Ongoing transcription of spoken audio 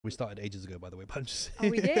We started ages ago, by the way, but I'm just Oh,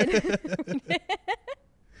 we did.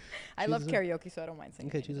 I Choose love a song. karaoke, so I don't mind singing.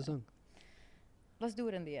 Okay, choose a anything. song. Let's do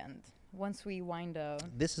it in the end. Once we wind down.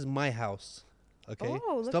 This is my house. Okay?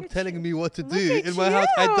 Oh, look Stop at telling you. me what to Look do at in my house.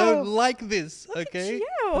 I don't you. like this. Look Okay? at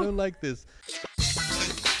I you. don't like this.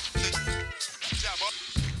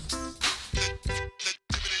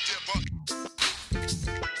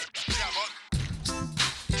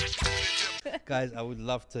 Guys, I would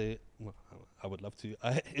love to. Well, I would love to.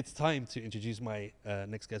 It's time to introduce my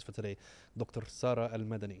next guest for today, Dr. Sarah Al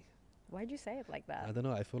Madani. Why'd you say it like that? I don't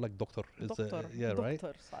know. I feel like doctor is Doctor. yeah, right.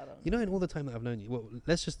 Dr. Sarah. You know, in all the time that I've known you, well,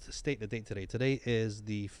 let's just state the date today. Today is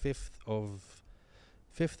the 5th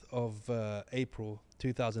of April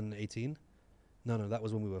 2018. No, that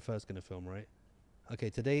was when we were first going to film, right? Okay,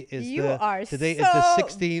 today is You the are today so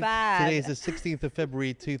is the 16th. bad. Today is the 16th of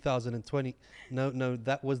February 2020. No,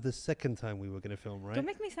 that was the second time we were going to film, right? Don't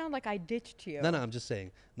make me sound like I ditched you. No, I'm just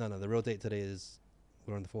saying. No, the real date today is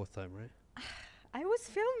we're on the 4th time, right? I was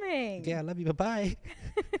filming. Yeah, I love you. Bye-bye.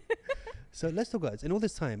 So let's talk, guys. In all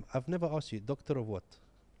this time, I've never asked you, doctor of what?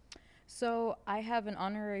 So I have an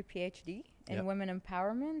honorary PhD in Yep. women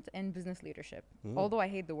empowerment and business leadership. Ooh. Although I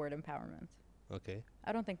hate the word empowerment. Okay.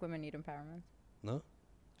 I don't think women need empowerment. No?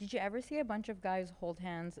 Did you ever see a bunch of guys hold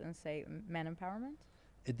hands and say men empowerment?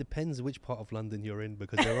 It depends which part of London you're in,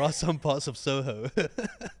 because there are some parts of Soho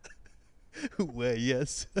where,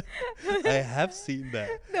 yes, I have seen that.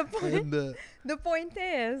 The point, And, the point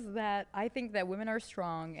is that I think that women are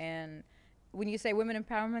strong, and when you say women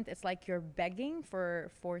empowerment, it's like you're begging for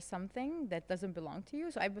something that doesn't belong to you.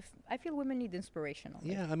 So I feel women need inspirational.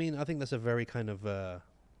 yeah, I mean, I think that's a very kind of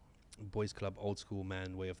boys club, old school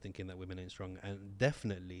man way of thinking that women ain't strong. And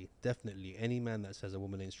definitely, any man that says a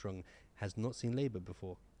woman ain't strong has not seen labor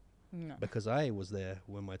before. No, Because I was there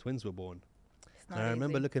when my twins were born. it's And not I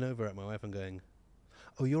remember easy. looking over at my wife and going,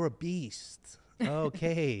 "Oh, you're a beast.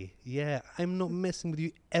 Okay, yeah, I'm not messing with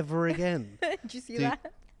you ever again." Did you see Dude,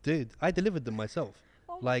 that? Dude, I delivered them myself.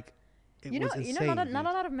 Oh. Like, it You was know, insane. not a dude.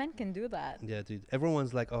 lot of men can do that. Yeah, dude.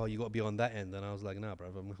 Everyone's like, "Oh, you got to be on that end," and I was like, "Nah, bro.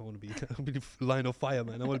 I want to be, I want to be line of fire,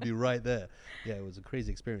 man. I want to be right there." Yeah, it was a crazy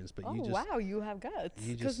experience. But Oh you just, wow, you have guts.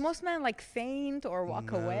 you Because just- most men like faint or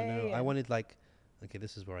walk away. No, I and- wanted like, okay,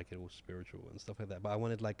 this is where I get all spiritual and stuff like that. But I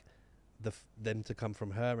wanted like, them to come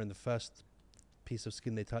from her, and the first piece of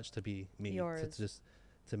skin they touched to be me. Yours.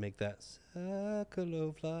 To make that circle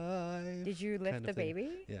of life. Did you lift kind the of thing. baby?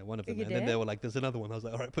 Yeah, one of them. You And then they did? were like, "There's another one." I was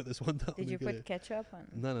like, "All right, put this one down." Did you and get put it." ketchup on?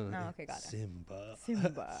 No. Oh, okay, got it. Simba.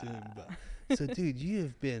 Simba. Simba. So, dude, you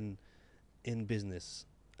have been in business,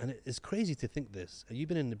 and it's crazy to think this. You've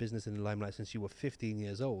been in the business in the limelight since you were 15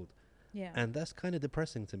 years old, Yeah. and that's kind of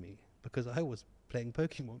depressing to me because I was playing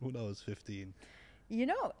Pokemon when I was 15. You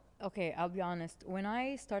know, okay, I'll be honest. When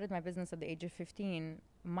I started my business at the age of 15,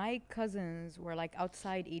 my cousins were like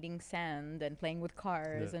outside eating sand and playing with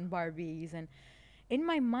cars Yeah. and Barbies. And in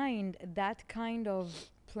my mind, that kind of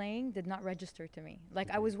playing did not register to me.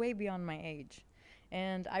 Like, I was way beyond my age.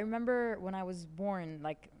 And I remember when I was born,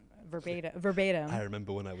 like verbatim. I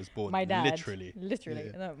remember when I was born. My dad, literally.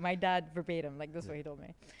 Yeah. no, my dad verbatim, like this is what he told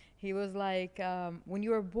me. He was like, when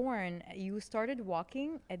you were born, you started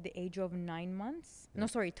walking at the age of 9 months. Yeah. No,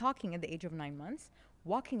 sorry, talking at the age of 9 months,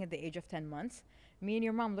 walking at the age of 10 months. Me and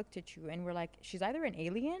your mom looked at you and we're like, she's either an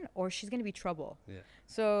alien or she's going to be trouble. Yeah.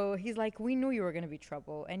 So he's like, we knew you were going to be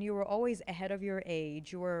trouble, and you were always ahead of your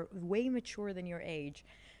age. You were way mature than your age.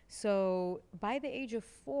 So by the age of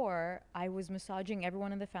 4, I was massaging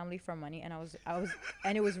everyone in the family for money, and I was,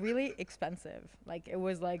 and it was really expensive. Like, it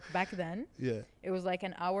was like back then, Yeah. it was like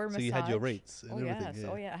an hour So massage. you had your rates and Oh everything. yes, Yeah.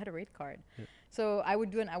 oh yeah, I had a rate card. Yeah. So I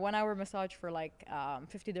would do a 1 hour massage for like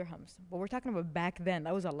 50 dirhams. But we're talking about back then.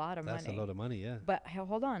 That was a lot of That's money. a lot of money, yeah. But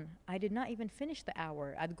hold on, I did not even finish the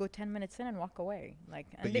hour. I'd go 10 minutes in and walk away. Like,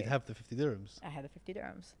 But and you'd have the 50 dirhams. I had the 50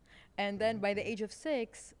 dirhams. And then by the age of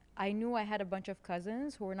 6, I knew I had a bunch of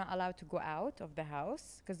cousins who were not allowed to go out of the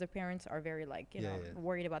house because their parents are very, like, you Yeah, know, yeah.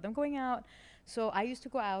 worried about them going out. So I used to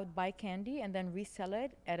go out, buy candy, and then resell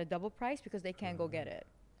it at a double price because they can't go get it.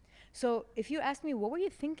 So if you ask me, what were you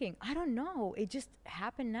thinking? I don't know. It just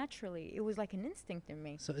happened naturally. It was like an instinct in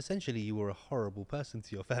me. So essentially, you were a horrible person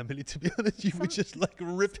to your family, to be honest. You were just like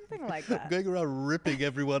Something like that. going around ripping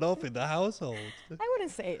everyone off in the household. I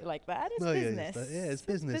wouldn't say it like that. It's No, business. it's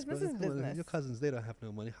business. Business but is come on, business. Your cousins, they don't have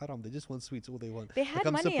no money. Haram, they just want sweets, all they want. They had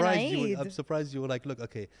I'm money and surprised Eid. I'm surprised you were like, look,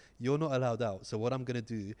 okay, you're not allowed out. So what I'm going to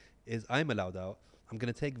do is I'm allowed out. I'm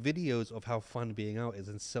going to take videos of how fun being out is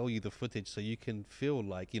and sell you the footage so you can feel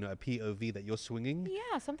like, you know, a POV that you're swinging.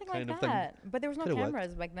 Yeah, something like kind of thing. that. But there was no Coulda worked.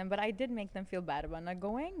 cameras back then. But I did make them feel bad about not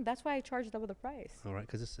going. That's why I charged double the price. All right,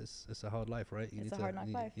 because it's a hard life, right? It's a hard knock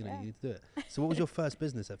life, You know, yeah. you need to do it. So what was your first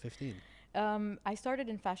business at 15? I started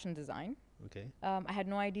in fashion design. Okay. I had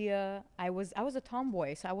no idea. I was a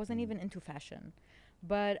tomboy, so I wasn't even into fashion.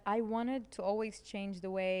 But I wanted to always change the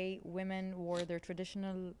way women wore their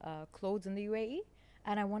traditional clothes in the UAE.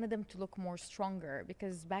 And I wanted them to look more stronger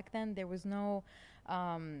because back then there was no,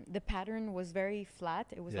 the pattern was very flat.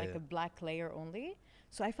 It was like a black layer only.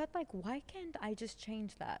 So I felt like, why can't I just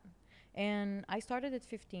change that? And I started at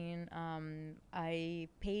 15. I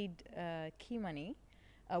paid key money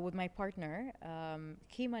with my partner,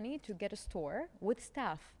 key money to get a store with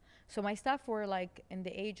staff. So my staff were like in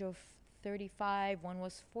the age of 35, one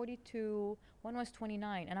was 42, one was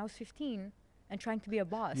 29, and I was 15 and trying to be a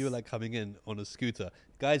boss. You were like coming in on a scooter.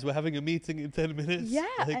 Guys, we're having a meeting in 10 minutes. Yeah,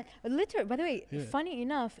 Like, literally. By the way, funny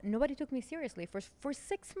enough, nobody took me seriously. For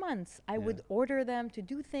 6 months, I would order them to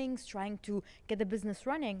do things, trying to get the business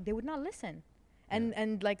running. They would not listen.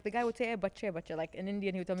 And like the guy would say, hey, bache, like in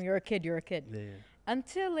Indian, he would tell me, you're a kid, you're a kid. yeah.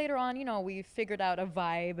 Until later on, you know, we figured out a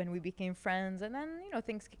vibe and we became friends. And then, you know,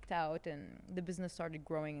 things kicked out and the business started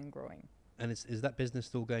growing and growing. And is that business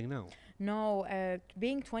still going now? No,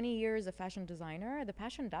 being 20 years a fashion designer, the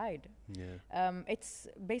passion died. Yeah. It's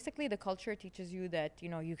basically the culture teaches you that, you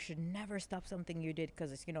know, you should never stop something you did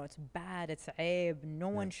because it's, you know, it's bad, it's aib, no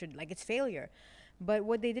one should, like, it's failure. But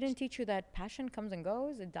what they didn't teach you that passion comes and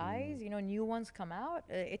goes, it dies, you know, new ones come out,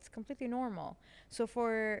 it's completely normal. So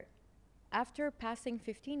after passing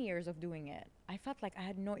 15 years of doing it, I felt like I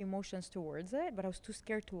had no emotions towards it, but I was too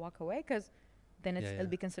scared to walk away because then it'll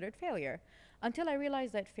be considered failure. Until I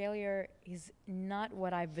realized that failure is not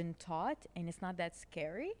what I've been taught and it's not that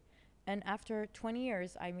scary. And after 20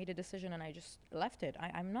 years, I made a decision and I just left it.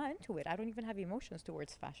 I'm not into it. I don't even have emotions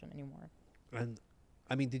towards fashion anymore. And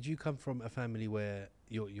I mean, did you come from a family where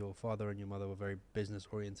your father and your mother were very business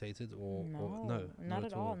orientated or no? Not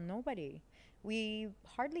at all. Nobody. We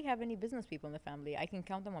hardly have any business people in the family. I can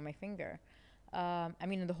count them on my finger. I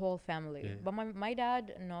mean, in the whole family. Yeah. But my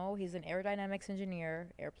dad, no, he's an aerodynamics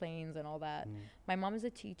engineer, airplanes and all that. My mom is a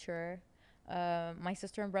teacher. My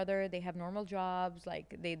sister and brother, they have normal jobs.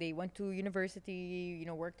 Like they went to university, you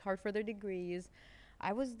know, worked hard for their degrees.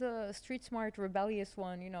 I was the street smart, rebellious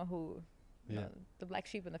one, you know, the black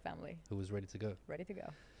sheep in the family. Who was ready to go? Ready to go.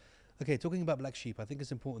 Okay, talking about black sheep, I think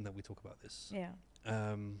it's important that we talk about this. Yeah.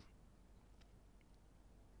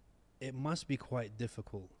 It must be quite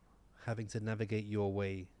difficult having to navigate your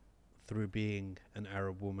way through being an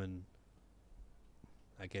Arab woman.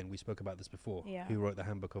 Again, we spoke about this before. Yeah. Who wrote the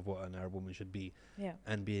handbook of what an Arab woman should be. Yeah.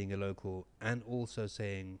 And being a local and also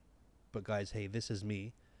saying, but guys, hey, this is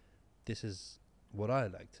me. This is what I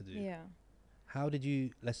like to do. Yeah. How did you,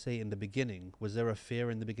 let's say in the beginning, was there a fear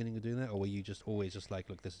in the beginning of doing that? Or were you just always just like,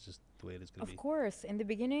 look, this is just the way it is going to be? Of course. In the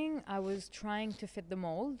beginning, I was trying to fit the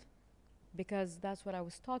mold because that's what I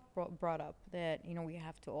was taught, brought up, that, you know, we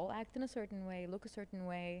have to all act in a certain way, look a certain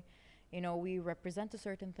way, you know, we represent a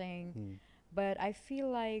certain thing. But I feel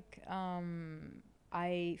like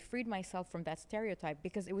I freed myself from that stereotype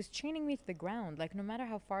because it was chaining me to the ground. Like, no matter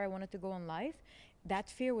how far I wanted to go in life, that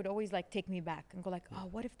fear would always like take me back and go like, oh,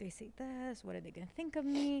 what if they say this? What are they going to think of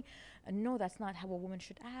me? And no, that's not how a woman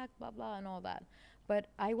should act, blah, blah, and all that. But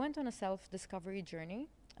I went on a self-discovery journey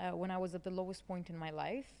when I was at the lowest point in my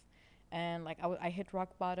life. And like I hit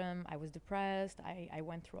rock bottom. I was depressed. I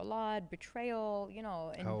went through a lot, betrayal, you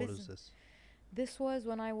know. How old is this? This was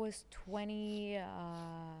when I was 29.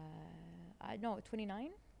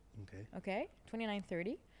 Okay, 29,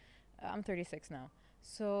 30. I'm 36 now.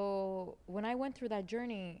 So when I went through that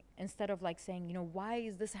journey, instead of like saying, you know, why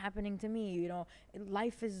is this happening to me? You know,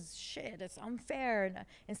 life is shit. It's unfair. And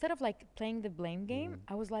instead of like playing the blame game,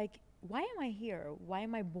 I was like, why am I here? Why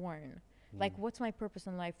am I born? Like, what's my purpose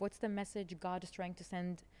in life? What's the message God is trying to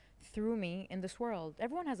send through me in this world?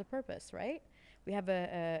 Everyone has a purpose, right? We have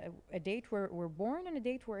a date where we're born and a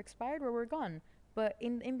date where we're expired, where we're gone. But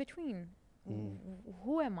in between,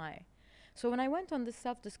 who am I? So when I went on this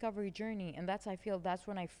self-discovery journey, and I feel that's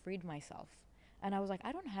when I freed myself. And I was like,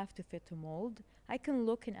 I don't have to fit a mold. I can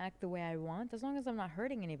look and act the way I want as long as I'm not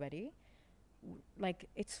hurting anybody. Like,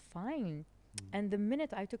 it's fine. And the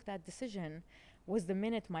minute I took that decision was the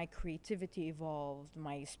minute my creativity evolved,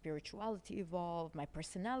 my spirituality evolved, my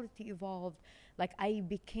personality evolved. Like, I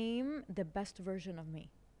became the best version of me.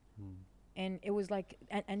 And it was like,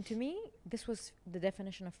 and to me, this was the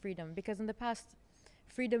definition of freedom. Because in the past,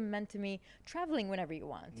 Freedom meant to me traveling whenever you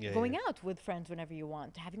want, Yeah, going yeah. out with friends whenever you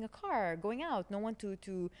want, having a car, going out, no one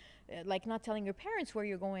to like not telling your parents where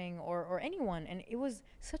you're going or anyone. And it was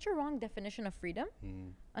such a wrong definition of freedom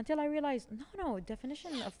until I realized, no,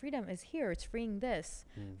 definition of freedom is here. It's freeing this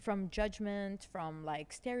from judgment, from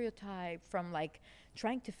like stereotype, from like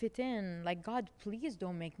trying to fit in. Like, God, please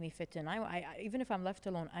don't make me fit in. Even if I'm left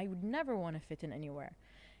alone, I would never want to fit in anywhere.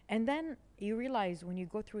 And then you realize when you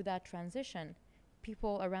go through that transition,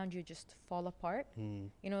 people around you just fall apart.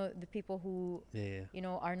 You know, the people who, you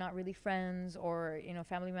know, are not really friends, or, you know,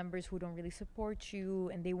 family members who don't really support you,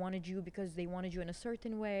 and they wanted you because they wanted you in a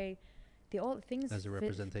certain way. They all things As a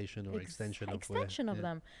representation or extension of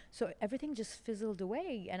them. So everything just fizzled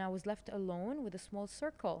away, and I was left alone with a small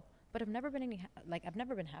circle. But I've never been I've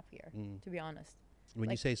never been happier, to be honest. When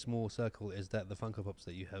like you say small circle, is that the Funko Pops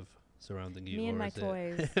that you have surrounding you? Me and or my is it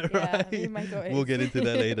toys. right? Yeah, me and my toys. We'll get into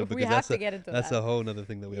that later We because have to get into that's that. a whole other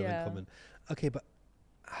thing that we have in Yeah. common. Okay, but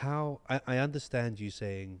how I understand you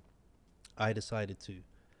saying I decided to.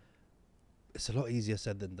 It's a lot easier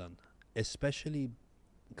said than done, especially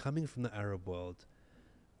coming from the Arab world.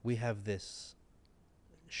 We have this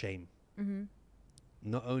shame.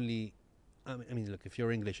 Not only, I mean, look, if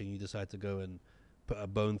you're English and you decide to go and put a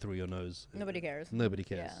bone through your nose, Nobody cares. Nobody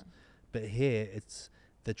cares. Yeah. But here, it's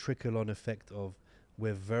the trickle-on effect of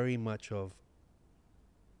we're very much of,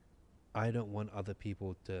 I don't want other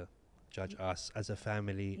people to judge us as a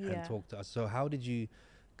family and Yeah. talk to us. So how did you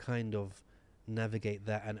kind of navigate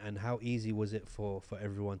that, and how easy was it for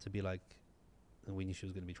everyone to be like, and we knew she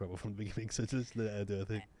was going to be trouble from the beginning, so just let her do her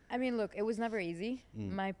thing. I mean, look, it was never easy.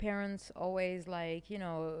 My parents always, like, you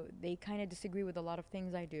know, they kind of disagree with a lot of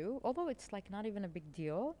things I do, although it's like not even a big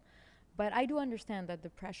deal. But I do understand that the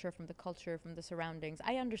pressure from the culture, from the surroundings,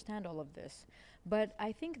 I understand all of this. But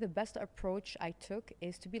I think the best approach I took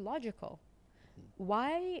is to be logical.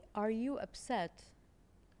 Why are you upset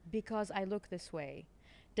because I look this way?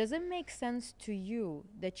 Does it make sense to you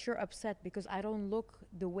that you're upset because I don't look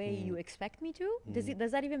the way you expect me to?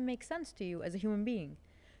 Does that even make sense to you as a human being?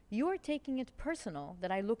 You are taking it personal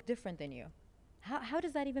that I look different than you. How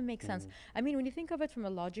does that even make sense? I mean, when you think of it from a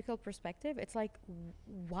logical perspective, it's like,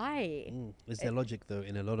 why? Is there logic, though,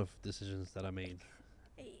 in a lot of decisions that are made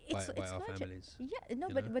by our logic. families? Yeah, no,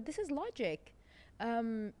 you but know? but this is logic.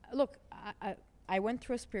 Look, I went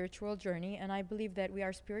through a spiritual journey, and I believe that we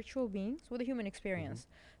are spiritual beings with a human experience.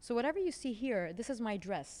 So whatever you see here, this is my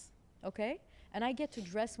dress, okay? And I get to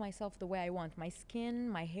dress myself the way I want. My skin,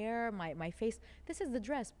 my hair, my face. This is the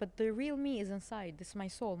dress, but the real me is inside. This is my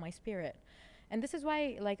soul, my spirit. And this is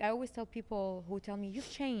why, like, I always tell people who tell me, you've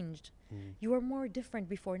changed. You were more different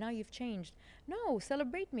before. Now you've changed. No,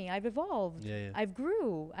 celebrate me. I've evolved. Yeah, yeah. I've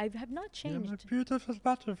grew. I have not changed. Beautiful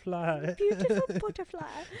butterfly. Beautiful butterfly.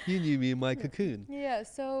 You knew me in my cocoon. Yeah,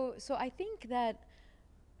 so I think that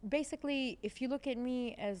basically, if you look at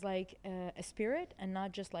me as like a spirit and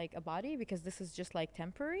not just like a body, because this is just like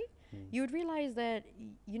temporary, you would realize that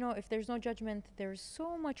you know, if there's no judgment, there's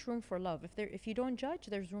so much room for love. If you don't judge,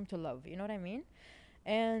 there's room to love. You know what I mean?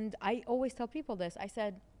 And I always tell people this. I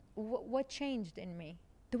said, what changed in me?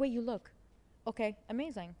 The way you look. Okay,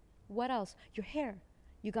 amazing. What else? Your hair.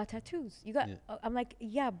 You got tattoos. You got. I'm like,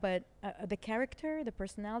 yeah, but the character, the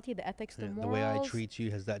personality, the ethics, the morals. The way I treat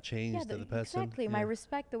you, has that changed as a person? Exactly. My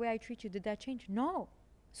respect, the way I treat you, did that change? No.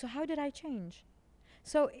 So how did I change?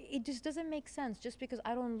 So it just doesn't make sense. Just because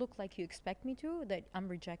I don't look like you expect me to, that I'm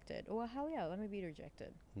rejected. Oh, hell yeah, let me be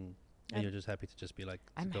rejected. And you're just happy to just be like,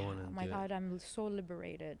 to go on and oh my God, I'm so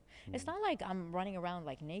liberated. It's not like I'm running around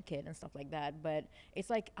like naked and stuff like that, but it's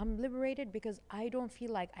like I'm liberated because I don't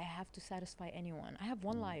feel like I have to satisfy anyone. I have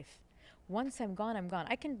one life. Once I'm gone, I'm gone.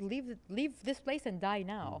 I can leave this place and die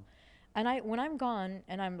now. And when I'm gone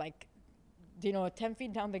and I'm like, you know, 10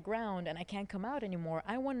 feet down the ground and I can't come out anymore,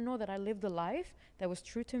 I want to know that I lived a life that was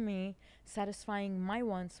true to me, satisfying my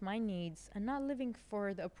wants, my needs, and not living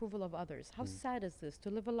for the approval of others. How sad is this,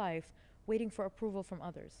 to live a life waiting for approval from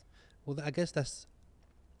others? Well, I guess that's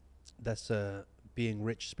being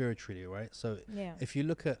rich spiritually, right? So Yeah. if you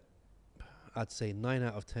look at, I'd say 9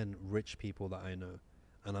 out of 10 rich people that I know,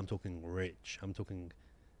 and I'm talking rich, I'm talking,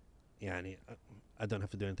 I don't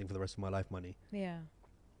have to do anything for the rest of my life money. Yeah.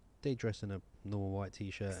 They dress in a normal white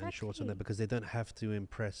t-shirt and shorts on Exactly. there because they don't have to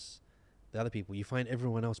impress the other people. You find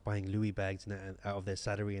everyone else buying Louis bags out of their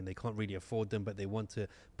salary, and they can't really afford them, but they want to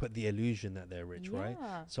put the illusion that they're rich, right?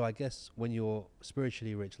 Yeah. So I guess when you're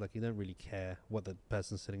spiritually rich, like, you don't really care what the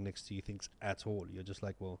person sitting next to you thinks at all. You're just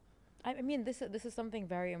like, well, I mean, this is something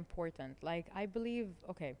very important. Like, I believe,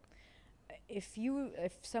 okay, if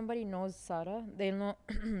somebody knows Sarah, they'll know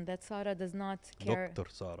that Sarah does not care.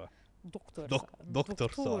 Dr. Sarah. Dr. Dr.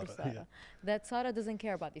 Sarah. Yeah. That Sarah doesn't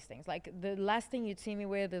care about these things. Like the last thing you'd see me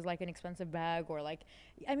with is like an expensive bag or like,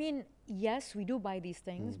 I mean, yes, we do buy these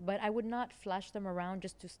things, but I would not flash them around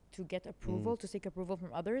just to get approval, to seek approval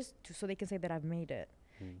from others, so they can say that I've made it.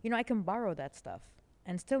 You know, I can borrow that stuff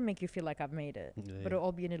and still make you feel like I've made it, but it'll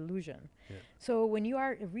all be an illusion. Yeah. So when you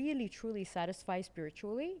are really truly satisfied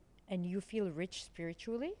spiritually and you feel rich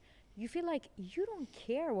spiritually, you feel like you don't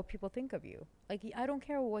care what people think of you. Like, I don't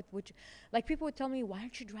care like people would tell me, why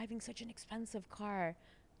aren't you driving such an expensive car?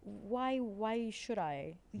 Why should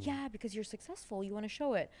I? Yeah, because you're successful. You want to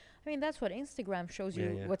show it. I mean, that's what Instagram shows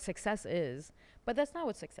you what success is. But that's not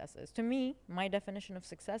what success is. To me, my definition of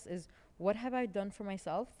success is what have I done for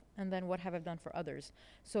myself and then what have I done for others.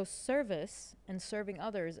 So service and serving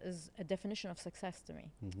others is a definition of success to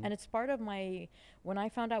me. And it's part of when I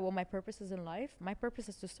found out what my purpose is in life, my purpose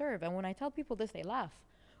is to serve. And when I tell people this, they laugh.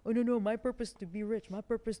 Oh no, my purpose is to be rich, my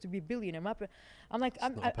purpose is to be a billionaire. I'm like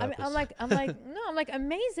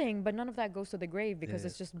amazing, but none of that goes to the grave because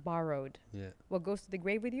it's just borrowed. What goes to the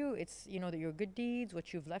grave with you, it's that your good deeds,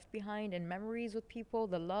 what you've left behind and memories with people,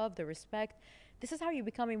 the love, the respect. This is how you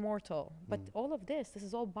become immortal. But all of this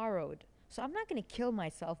is all borrowed. So I'm not going to kill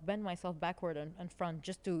myself, bend myself backward and front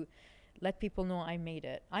just to let people know I made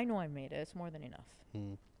it. I know I made it. It's more than enough.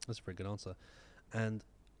 That's a very good answer. And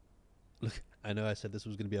look, I know I said this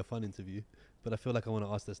was going to be a fun interview, but I feel like I want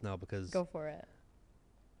to ask this now because go for it.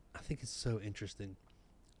 I think it's so interesting.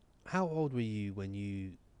 How old were you when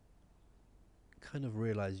you kind of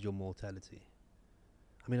realized your mortality?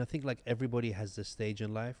 I mean, I think like everybody has this stage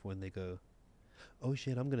in life when they go, oh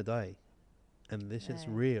shit, I'm going to die. And this shit's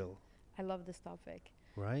real. I love this topic.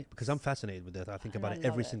 Right? Because I'm fascinated with that. I think about it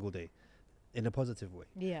every single day in a positive way.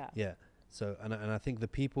 Yeah. Yeah. So, and I think the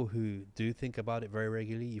people who do think about it very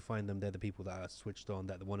regularly, you find them, they're the people that are switched on,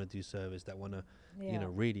 that want to do service, that want to,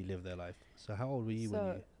 really live their life. So how old were you when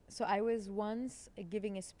you... So I was once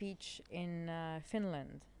giving a speech in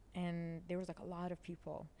Finland, and there was like a lot of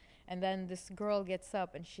people. And then this girl gets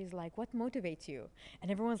up and she's like, what motivates you? And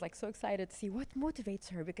everyone's like so excited to see what motivates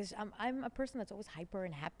her, because I'm a person that's always hyper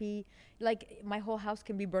and happy. Like my whole house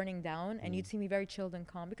can be burning down and you'd see me very chilled and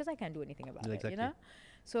calm because I can't do anything about it, you know?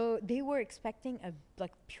 So they were expecting a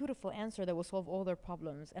like beautiful answer that will solve all their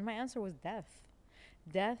problems. And my answer was death.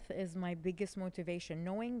 Death is my biggest motivation.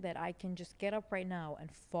 Knowing that I can just get up right now and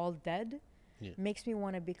fall dead makes me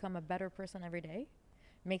want to become a better person every day.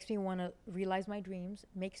 Makes me want to realize my dreams.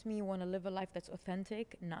 Makes me want to live a life that's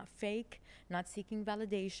authentic, not fake, not seeking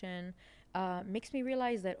validation. Makes me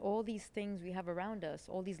realize that all these things we have around us,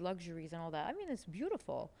 all these luxuries and all that, I mean, it's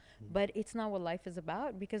beautiful. But it's not what life is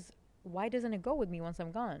about, because why doesn't it go with me once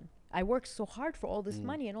I'm gone? I worked so hard for all this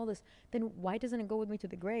money and all this, then why doesn't it go with me to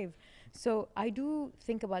the grave? So I do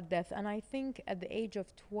think about death, and I think at the age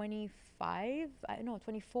of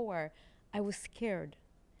 24, I was scared.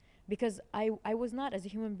 Because I was not, as a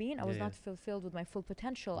human being, I was not fulfilled with my full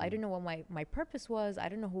potential. I didn't know what my purpose was. I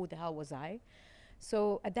didn't know who the hell was I.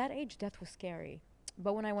 So at that age, death was scary.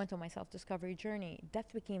 But when I went on my self-discovery journey,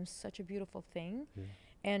 death became such a beautiful thing.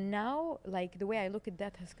 And now, like, the way I look at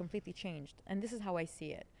death has completely changed. And this is how I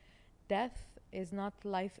see it. Death is not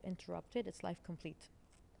life interrupted, it's life complete.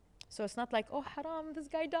 So it's not like, oh, haram, this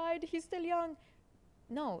guy died, he's still young.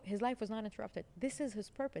 No, his life was not interrupted. This is his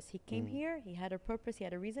purpose. He came here, he had a purpose, he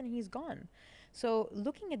had a reason, he's gone. So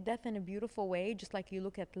looking at death in a beautiful way, just like you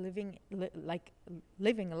look at living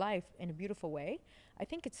a life in a beautiful way, I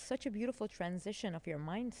think it's such a beautiful transition of your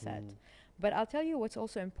mindset. But I'll tell you what's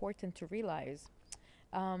also important to realize.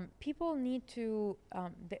 People need to,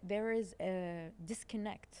 there is a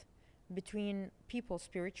disconnect between people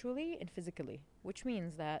spiritually and physically, which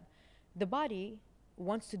means that the body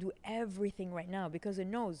wants to do everything right now because it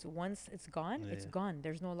knows once it's gone, it's gone.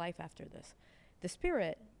 There's no life after this. The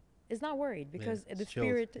spirit is not worried because the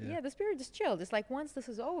spirit, the spirit is chilled. It's like once this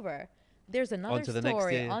is over, there's another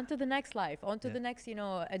story, onto the next life, onto the next,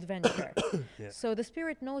 adventure. So the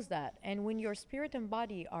spirit knows that. And when your spirit and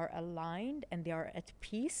body are aligned and they are at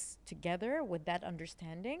peace together with that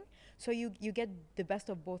understanding, so you get the best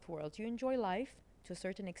of both worlds. You enjoy life to a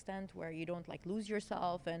certain extent where you don't like lose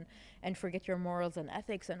yourself and forget your morals and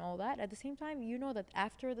ethics and all that. At the same time, you know that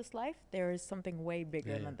after this life, there is something way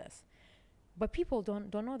bigger than this. But people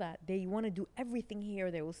don't know that. They want to do everything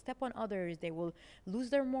here. They will step on others. They will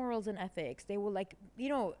lose their morals and ethics. They will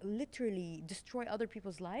literally destroy other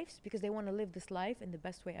people's lives because they want to live this life in the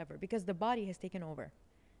best way ever, because the body has taken over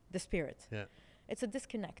the spirit. It's a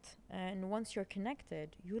disconnect. And once you're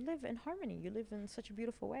connected, you live in harmony. You live in such a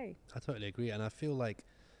beautiful way. I totally agree. And I feel like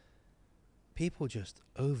people just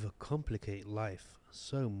overcomplicate life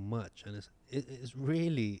so much, and it's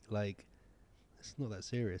really like it's not that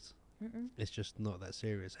serious. It's just not that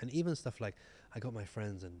serious. And even stuff like, I got my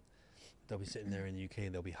friends and they'll be sitting there in the UK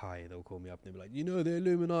and they'll be high. They'll call me up and they'll be like, you know, the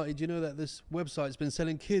Illuminati, do you know that this website's been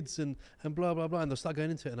selling kids and blah, blah, blah. And they'll start going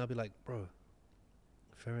into it. And I'll be like, bro,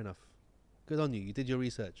 fair enough. Good on you. You did your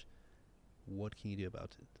research. What can you do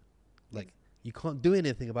about it? Like, you can't do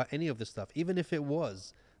anything about any of this stuff. Even if it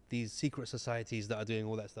was these secret societies that are doing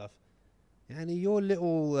all that stuff. And your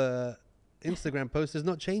little Instagram post is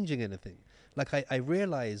not changing anything. Like, I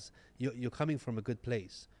realize you're coming from a good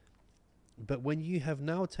place. But when you have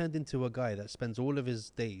now turned into a guy that spends all of his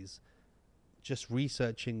days just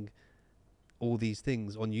researching all these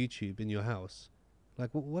things on YouTube in your house, like,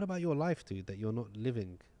 what about your life, dude, that you're not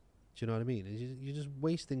living? Do you know what I mean? You're just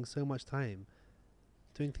wasting so much time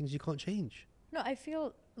doing things you can't change. No, I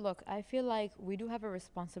feel like we do have a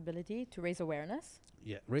responsibility to raise awareness.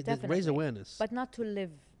 Yeah, raise awareness. But not to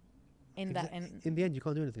live in that. In the end, you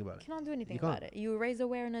can't do anything about it. You cannot do anything about it. You raise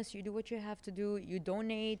awareness, you do what you have to do, you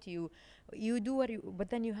donate, you do what you, but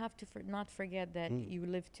then you have to not forget that you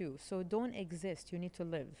live too. So don't exist, you need to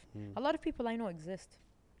live. A lot of people I know exist,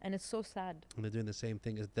 and it's so sad. And they're doing the same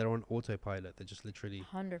thing. As they're on autopilot. They just literally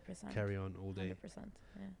 100% carry on all day. 100%.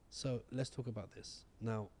 Yeah. So let's talk about this.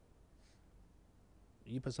 Now,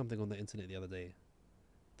 you put something on the internet the other day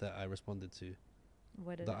that I responded to.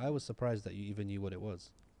 What is that it? I was surprised that you even knew what it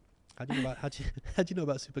was. How do you know about how do you know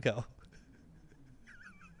about Super Cow?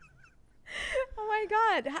 Oh my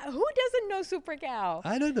God! Who doesn't know Super Cow?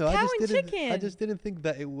 I don't know. Cow and chicken. I just didn't think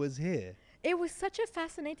that it was here. It was such a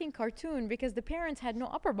fascinating cartoon because the parents had no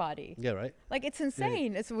upper body. Yeah, right. Like, it's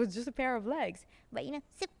insane. It was just a pair of legs. But you know,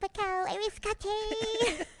 Super Cow,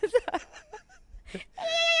 Eriscate.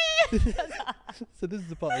 So this is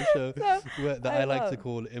the part of the show that I like to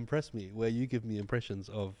call Impress Me, where you give me impressions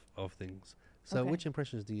of things. So which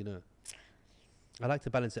impressions do you know? I like to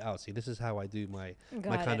balance it out. See, this is how I do my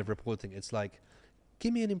kind of reporting. It's like,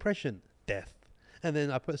 give me an impression, death. And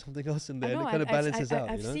then I put something else in there and it kind of balances out.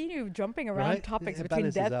 I've seen you jumping around topics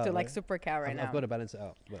between death to like Super Cow right now. I've got to balance it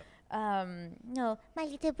out. But no, my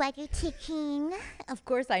little butter chicken. Of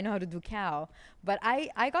course I know how to do cow. But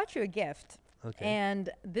I got you a gift. Okay.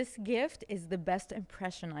 And this gift is the best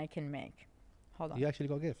impression I can make. Hold on. You actually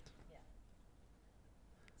got a gift? Yeah.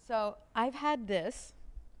 So I've had this,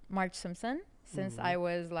 Marge Simpson, since I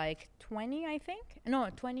was like 20, I think. No,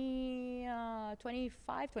 20,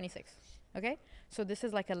 25, 26. Okay? So this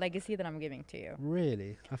is like a legacy that I'm giving to you.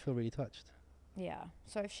 Really? I feel really touched. Yeah.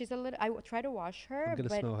 So if she's a little, I try to wash her. I'm going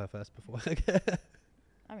to smell her first before.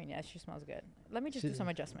 I mean, yeah, she smells good. Let me just do some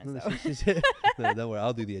adjustments, though. No, don't worry.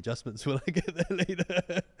 I'll do the adjustments when I get there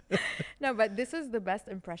later. No, but this is the best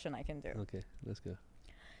impression I can do. Okay, let's go.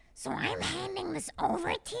 So I'm handing this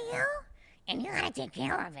over to you, and you're going to take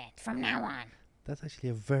care of it from now on. That's actually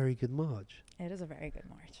a very good Marge. It is a very good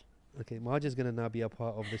Marge. Okay, Marge is going to now be a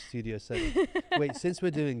part of the studio setting. Wait, since we're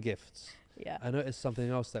doing gifts, I noticed something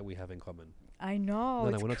else that we have in common. I know.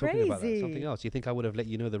 No, we're not talking about that. Something else. You think I would have let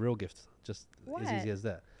you know the real gift? Just as easy as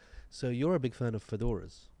that. So you're a big fan of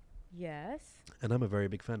fedoras. Yes. And I'm a very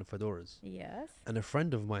big fan of fedoras. Yes. And a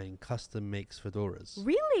friend of mine custom makes fedoras.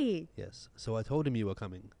 Really? Yes. So I told him you were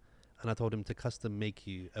coming. And I told him to custom make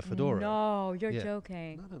you a fedora. No, you're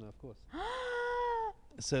joking. No, of course.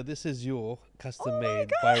 So this is your custom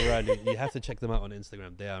made by Riley. You have to check them out on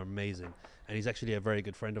Instagram. They are amazing. And he's actually a very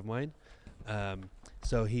good friend of mine.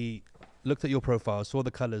 So he looked at your profile, saw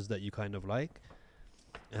the colors that you kind of like,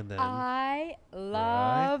 and then I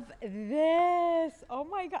love this. Oh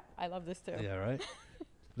my God, I love this too. Yeah, right.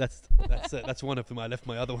 That's one of them. I left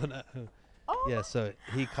my other one at home. Yeah, so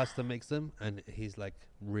he custom makes them, and he's like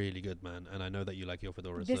really good, man. And I know that you like your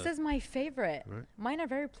fedoras. This is my favorite. Right? Mine are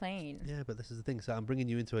very plain. Yeah, but this is the thing. So I'm bringing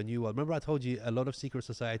you into a new world. Remember I told you a lot of secret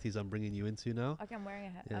societies I'm bringing you into now? Okay, I'm wearing a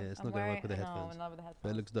headphones. Yeah, it's not going to work with the headphones. No, not with the headphones. But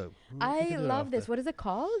it looks dope. I love this. What is it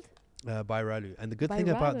called? By Ralu. And the good thing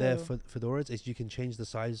about their fedoras is you can change the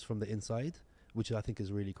size from the inside, which I think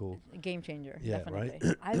is really cool. Game changer, yeah, definitely.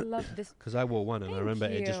 Right? I love this. Because I wore one and I remember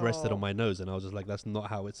it just rested on my nose and I was just like, that's not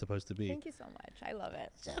how it's supposed to be. Thank you so much. I love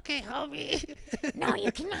it. It's okay, homie. No,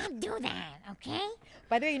 you cannot do that, okay?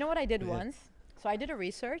 By the way, you know what I did once? So I did a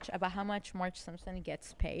research about how much Marge Simpson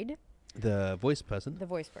gets paid. The voice person? The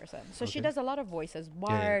voice person. So she does a lot of voices,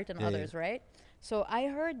 Bart and others, right? So I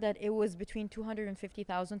heard that it was between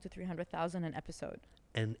 $250,000 to $300,000 an episode.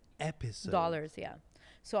 An episode? Dollars, yeah.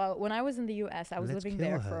 So when I was in the US, I was living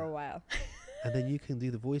there for a while. And then you can do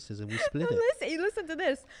the voices and we split it. Listen to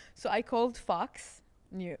this. So I called Fox,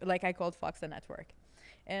 I called Fox the network.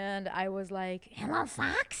 And I was like, hello,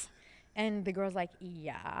 Fox? And the girl's like,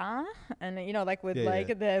 yeah. And, you know, like with Yeah, like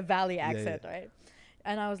yeah. the valley Yeah, accent, yeah. right?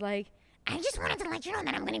 And I was like, I just wanted to let you know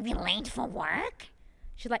that I'm gonna be late for work.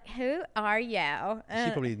 she's like, who are you?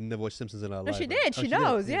 She probably never watched Simpsons in her No, life. she right? did. Oh, She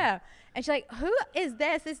knows, yeah. And she's like, who is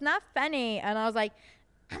this? It's not funny. And I was like,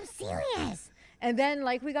 I'm serious. and then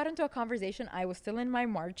like we got into a conversation. I was still in my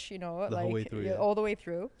march, you know, The whole like way through, yeah, yeah. all the way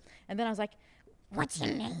through. And then I was like, What's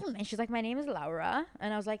your name? and she's like, my name is Laura.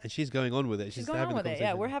 And I was like, And she's going on with it. she's She's going having on the with it.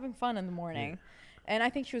 Yeah, conversation. we're having fun in the morning. And I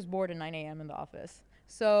think she was bored at 9 a.m. in the office.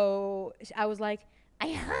 So I was like,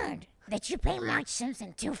 I heard that you pay Marge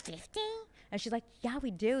Simpson $250. and she's like, yeah,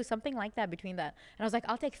 we do. Something like that between that. And I was like,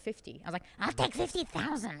 I'll take 50. I was like, I'll take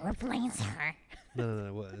 50,000. Replace her.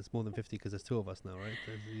 No. Well, it's more than 50 because there's two of us now, right?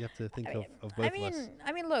 You have to think of both of us.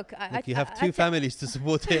 I mean, look, Look, you have two families to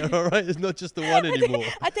support here, all right? It's not just the one anymore.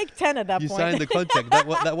 I take 10 at that You point. signed the contract.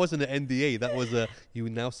 That wasn't an NDA. That was a you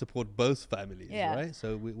now support both families, Yeah. right?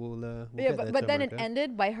 So we'll yeah, get there but to then it America.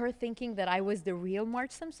 ended by her thinking that I was the real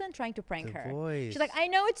Marge Simpson trying to prank The her. voice. She's like, I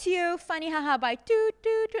know it's you. Funny, haha, bye. Toot,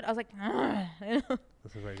 toot, toot. I was like, you know?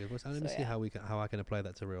 That's a very good voice. And let me So, see yeah. how I can apply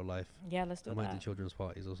that to real life. Yeah, let's do I might do that. children's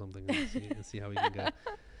parties or something and see how we can go.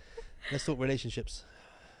 Let's talk relationships.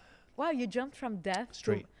 Wow, you jumped from death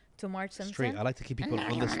Straight. to Marge Simpson. Straight. I like to keep And people now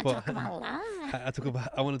on you the want to spot. talk about love?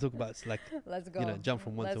 I want to talk about like Let's go. jump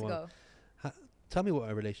from one Let's to one. go. Tell me what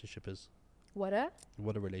a relationship is. What a?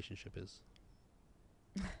 What a relationship is.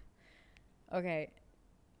 Okay.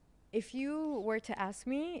 If you were to ask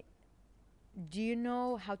me, do you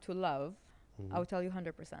know how to love? I would tell you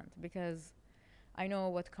 100% because I know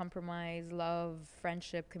what compromise, love,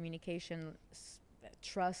 friendship, communication,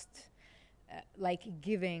 trust, like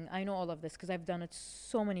giving. I know all of this because I've done it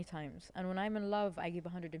so many times. And when I'm in love, I give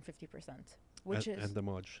 150%, which is and the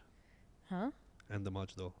Marge. huh? And the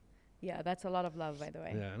Marge though. Yeah, that's a lot of love, by the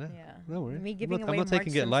way. Yeah, I know. Yeah. No worry. Me I'm giving not, away I'm not Marge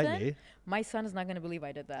taking it Simpson, lightly. my son is not going to believe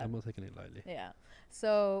I did that. I'm not taking it lightly. Yeah.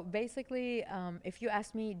 So basically, if you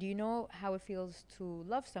ask me, do you know how it feels to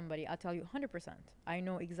love somebody? I'll tell you 100%. I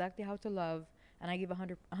know exactly how to love, and I give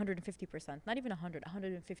 150%. Not even 100,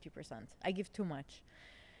 150%. I give too much.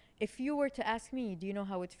 If you were to ask me, do you know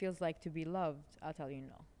how it feels like to be loved? I'll tell you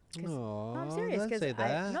no. No, I'm serious. Don't 'cause say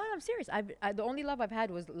that. no, I'm serious. The only love I've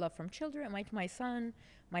had was love from children, my son,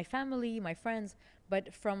 my family, my friends.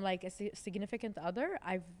 But from like a significant other,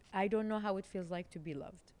 I don't know how it feels like to be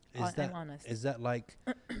loved. I'm honest. Is that like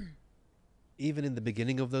even in the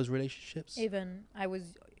beginning of those relationships? Even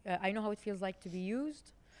I know how it feels like to be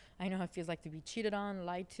used. I know how it feels like to be cheated on,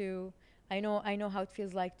 lied to. I know how it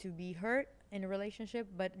feels like to be hurt in a relationship.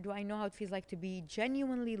 But do I know how it feels like to be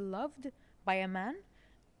genuinely loved by a man?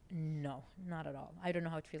 No, not at all. I don't know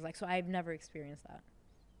how it feels like. So I've never experienced that.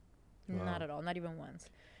 Wow. Not at all. Not even once.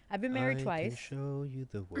 I've been married I twice. can show you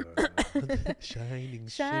the world. Shining,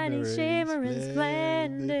 Shining, shimmering,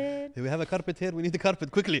 splendid. Do we have a carpet here? We need the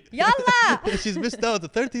carpet quickly. Yalla! She's missed out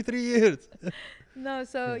 33 years. No,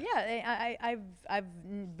 so yeah,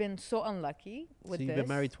 I've been so unlucky with So this. you've been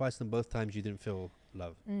married twice and both times you didn't feel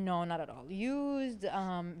love. No, not at all. Used,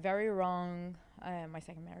 very wrong. My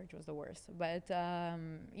second marriage was the worst. But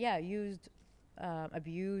yeah, used,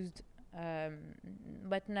 abused,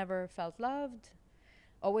 but never felt loved.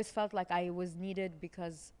 Always felt like I was needed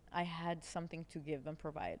because I had something to give and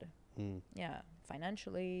provide. Mm. Yeah,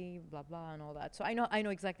 financially, blah blah, and all that. So I know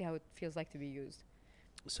exactly how it feels like to be used.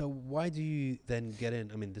 So why do you then get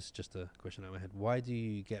in? I mean, this is just a question out of my head. Why do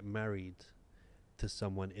you get married to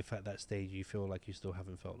someone if at that stage you feel like you still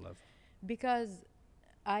haven't felt love? Because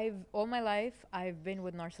all my life I've been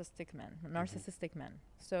with narcissistic men.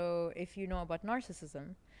 So if you know about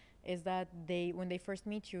narcissism, is that when they first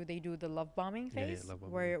meet you, they do the love bombing phase, love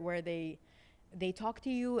bombing. where they talk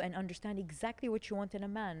to you and understand exactly what you want in a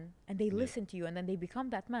man, and they listen to you, and then they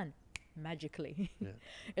become that man magically. Yeah.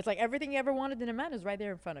 It's like everything you ever wanted in a man is right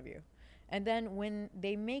there in front of you. And then when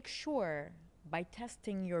they make sure by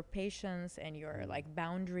testing your patience and your like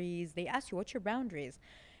boundaries, they ask you, what's your boundaries?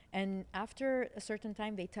 And after a certain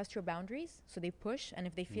time, they test your boundaries. So they push. And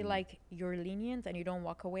if they feel like you're lenient and you don't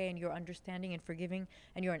walk away and you're understanding and forgiving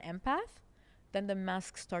and you're an empath, then the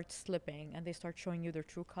mask starts slipping and they start showing you their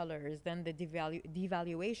true colors. Then the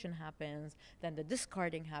devaluation happens. Then the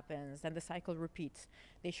discarding happens. Then the cycle repeats.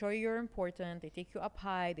 They show you you're important. They take you up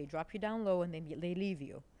high. They drop you down low, and then they leave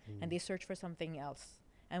you. And they search for something else.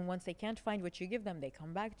 And once they can't find what you give them, they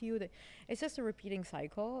come back to you. It's just a repeating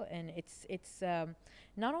cycle, and it's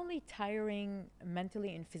not only tiring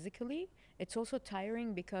mentally and physically, it's also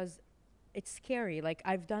tiring because it's scary. Like,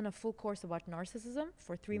 I've done a full course about narcissism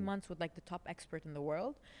for 3 months with like the top expert in the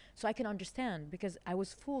world, so I can understand, because I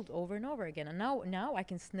was fooled over and over again, and now I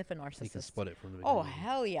can sniff a narcissist. You can spot it from the beginning. Oh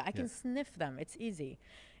hell yeah, I can sniff them. It's easy.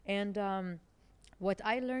 And what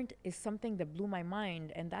I learned is something that blew my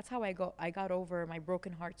mind, and that's how I got over my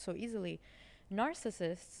broken heart so easily.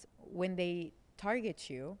 Narcissists, when they target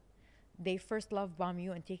you, they first love bomb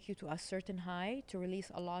you and take you to a certain high to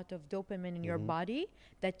release a lot of dopamine in your body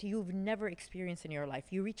that you've never experienced in your life.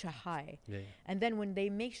 You reach a high. And then when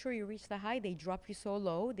they make sure you reach the high, they drop you so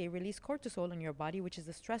low, they release cortisol in your body, which is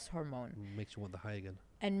the stress hormone. Makes you want the high again.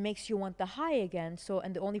 And makes you want the high again. So,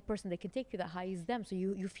 and the only person that can take you that high is them. So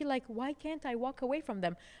you feel like, why can't I walk away from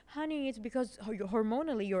them? Honey, it's because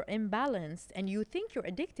hormonally you're imbalanced and you think you're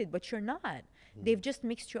addicted, but you're not. They've just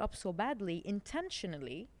mixed you up so badly,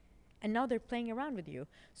 intentionally, and now they're playing around with you.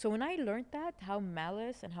 So when I learned that, how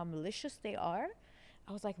malice and how malicious they are,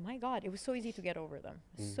 I was like, my God, it was so easy to get over them.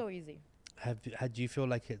 So easy. Do you feel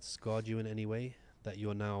like it scarred you in any way, that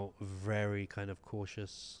you're now very kind of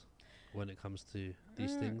cautious when it comes to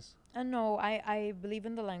these things? No, I believe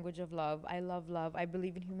in the language of love. I love love. I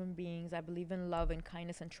believe in human beings. I believe in love and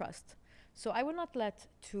kindness and trust. So I will not let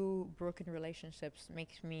 2 broken relationships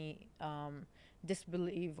make me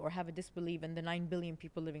disbelieve or have a disbelief in the 9 billion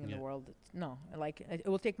people living in the world. No, like it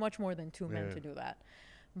will take much more than 2 men to do that.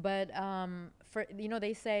 But for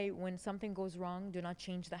they say when something goes wrong, do not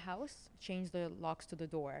change the house, change the locks to the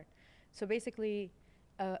door. So basically,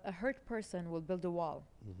 a hurt person will build a wall.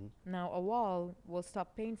 Now a wall will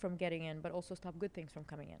stop pain from getting in, but also stop good things from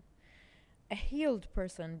coming in. A healed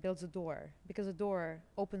person builds a door, because a door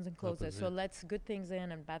opens and closes, so lets good things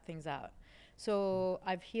in and bad things out. So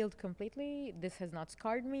I've healed completely. This has not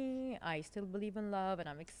scarred me. I still believe in love, and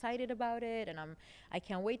I'm excited about it, and I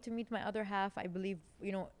can't wait to meet my other half. I believe,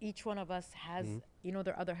 each one of us has,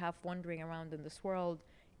 their other half wandering around in this world,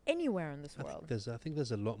 anywhere in this world. I think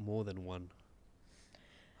there's a lot more than one.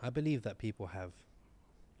 I believe that people have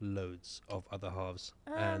loads of other halves,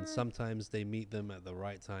 and sometimes they meet them at the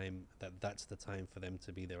right time, that's the time for them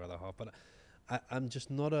to be their other half. But I'm just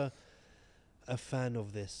not a fan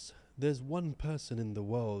of this. There's one person in the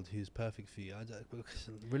world who's perfect for you.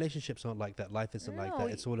 Relationships aren't like that. Life isn't like that.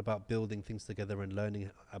 It's all about building things together and learning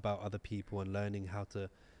about other people and learning how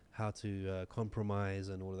to compromise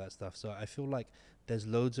and all of that stuff. So I feel like there's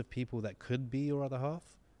loads of people that could be your other half.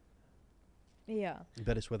 Yeah.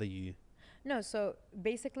 But it's whether you... No, so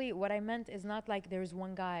basically what I meant is not like there's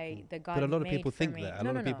one guy that God But a lot of made people for think me. that. A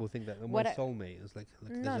lot of people think that. And one soulmate is like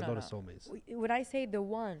there's a lot of soulmates. When I say the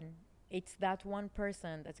one, it's that one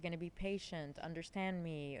person that's going to be patient, understand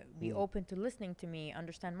me, be open to listening to me,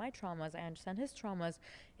 understand my traumas, I understand his traumas,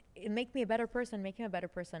 make me a better person, make him a better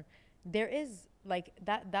person. There is like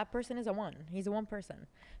that person is a one. He's a one person.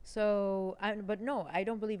 So, but no, I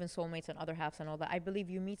don't believe in soulmates and other halves and all that. I believe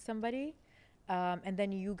you meet somebody, and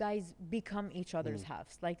then you guys become each other's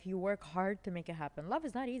halves. Like, you work hard to make it happen. Love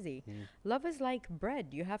is not easy. Love is like bread.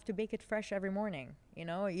 You have to bake it fresh every morning.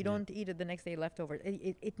 You don't eat it the next day leftovers.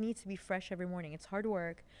 It needs to be fresh every morning. It's hard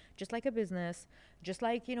work, just like a business, just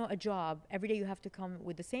like, a job. Every day you have to come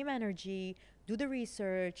with the same energy, do the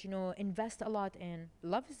research, invest a lot in.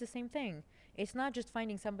 Love is the same thing. It's not just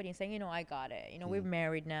finding somebody and saying, I got it. We're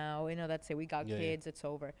married now. That's it. We got kids. It's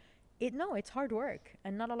over. It's hard work,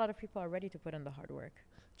 and not a lot of people are ready to put in the hard work.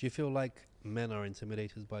 Do you feel like men are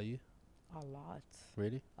intimidated by you? A lot.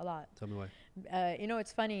 Really? A lot. Tell me why.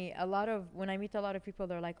 It's funny. When I meet a lot of people,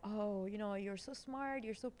 they're like, oh, you're so smart,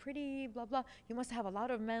 you're so pretty, blah, blah. You must have a lot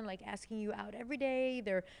of men like asking you out every day.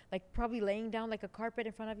 They're like probably laying down like a carpet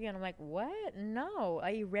in front of you. And I'm like, what? No,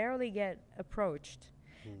 I rarely get approached.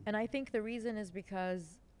 And I think the reason is because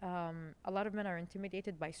a lot of men are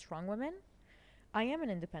intimidated by strong women. I am an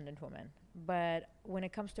independent woman, but when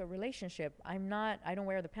it comes to a relationship, I don't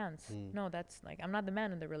wear the pants. No, that's like, I'm not the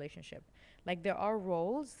man in the relationship. Like, there are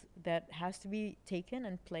roles that has to be taken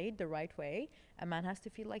and played the right way. A man has to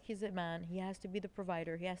feel like he's a man. He has to be the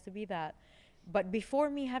provider. He has to be that. But before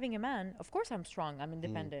me having a man, of course I'm strong, I'm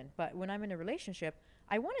independent. But when I'm in a relationship,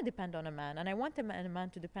 I want to depend on a man, and I want a man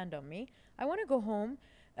to depend on me. I want to go home,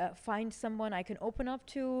 find someone I can open up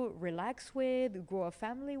to, relax with, grow a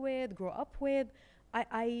family with, grow up with.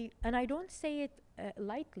 I don't say it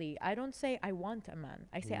lightly. I don't say I want a man.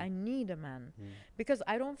 I say I need a man, because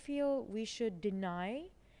I don't feel we should deny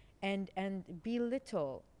and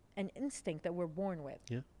belittle an instinct that we're born with.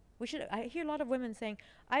 Yeah. I hear a lot of women saying,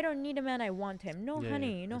 I don't need a man, I want him. No,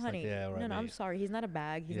 honey, no, it's honey. Like, right, no, I'm sorry. He's not a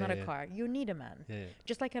bag. He's not a car. You need a man.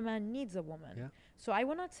 Just like a man needs a woman. Yeah. So I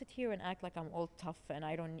will not sit here and act like I'm all tough and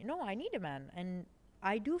I need a man. And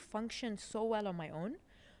I do function so well on my own.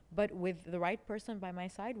 But with the right person by my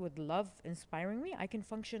side, with love inspiring me, I can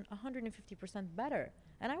function 150% better.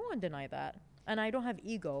 And I won't deny that. And I don't have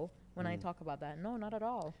ego when I talk about that. No, not at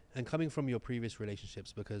all. And coming from your previous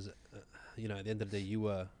relationships, because you know, at the end of the day, you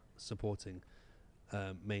were supporting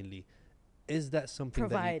mainly. Is that something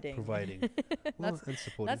Providing. that you providing? Well, and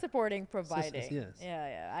supporting. Not supporting, providing. Yes.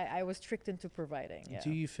 Yeah. I was tricked into providing. Yeah.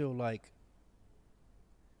 Do you feel like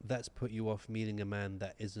that's put you off meeting a man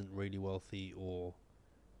that isn't really wealthy, or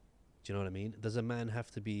do you know what I mean? Does a man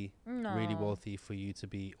have to be really No. wealthy for you to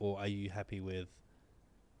be, or are you happy with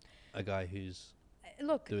a guy who's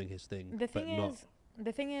Look, doing his thing, the but thing not? is,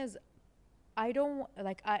 the thing is, I don't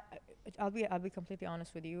like. I'll be completely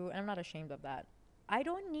honest with you, and I'm not ashamed of that. I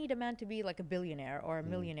don't need a man to be like a billionaire or a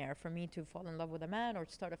millionaire for me to fall in love with a man or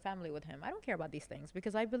to start a family with him. I don't care about these things,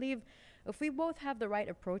 because I believe if we both have the right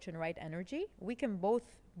approach and right energy, we can both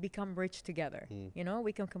become rich together. You know,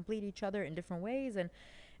 we can complete each other in different ways,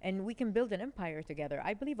 and we can build an empire together.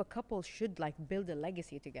 I believe a couple should like build a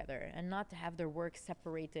legacy together and not to have their work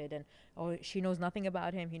separated and, oh, she knows nothing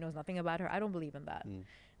about him, he knows nothing about her. I don't believe in that.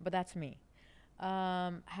 But that's me.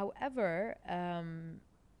 However,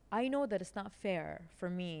 I know that it's not fair for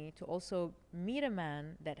me to also meet a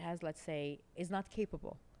man that has, let's say, is not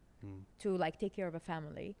capable to like take care of a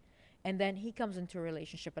family, and then he comes into a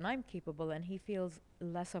relationship and I'm capable and he feels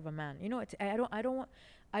less of a man. You know, I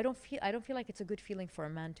don't feel like it's a good feeling for a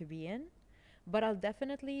man to be in. But I'll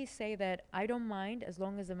definitely say that I don't mind as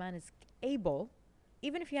long as a man is able,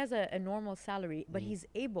 even if he has a normal salary, but he's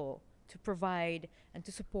able to provide and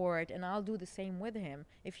to support, and I'll do the same with him.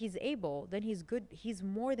 If he's able, then he's good. He's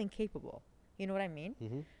more than capable. You know what I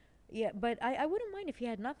mean? Yeah, but I wouldn't mind if he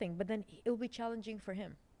had nothing, but then it'll be challenging for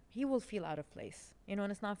him. He will feel out of place, you know,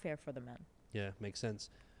 and it's not fair for the man. Yeah, makes sense.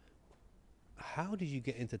 How did you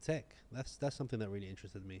get into tech? That's something that really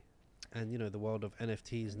interested me. And you know, the world of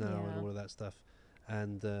NFTs now and Yeah. all of that stuff.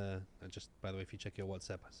 And just by the way, if you check your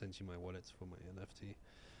WhatsApp, I sent you my wallets for my NFT.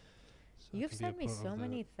 So I You've can be a sent me part of so that.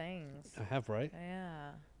 many things. I have, right?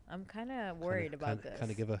 Yeah, I'm kind of worried about this.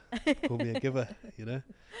 Kind of giver. Call me a giver, you know?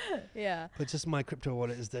 Yeah. But just my crypto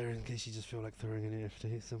wallet is there in case you just feel like throwing an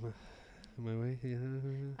NFT somewhere in my way.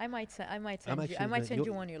 Yeah. I might send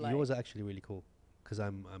you one you like. Yours are actually really cool because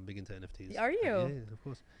I'm big into NFTs. Are you? Yeah, of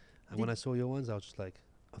course. And when I saw your ones, I was just like,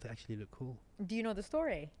 oh, they actually look cool. Do you know the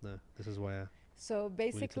story? No, this is why I... So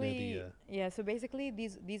basically,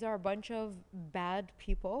 these are a bunch of bad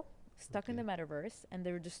people stuck in the metaverse, and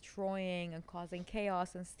they're destroying and causing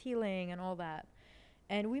chaos and stealing and all that.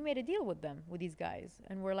 And we made a deal with them, with these guys,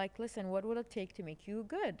 and we're like, listen, what will it take to make you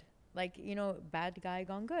good? Like, you know, bad guy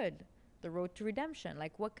gone good, the road to redemption.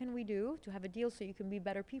 Like, what can we do to have a deal so you can be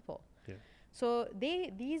better people? Yeah. So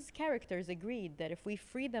these characters agreed that if we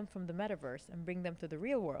free them from the metaverse and bring them to the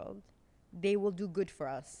real world, they will do good for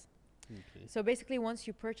us. Okay. So basically, once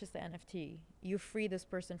you purchase the NFT, you free this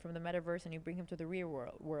person from the metaverse and you bring him to the real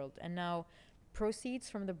world. And now proceeds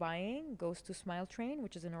from the buying goes to Smile Train,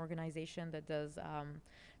 which is an organization that does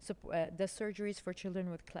surgeries for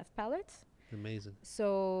children with cleft palates. Amazing.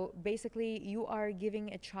 So basically, you are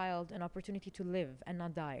giving a child an opportunity to live and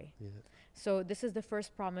not die. Yeah. So this is the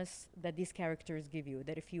first promise that these characters give you,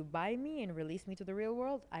 that if you buy me and release me to the real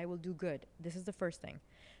world, I will do good. This is the first thing.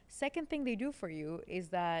 Second thing they do for you is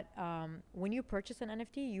that when you purchase an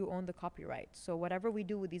NFT, you own the copyright. So whatever we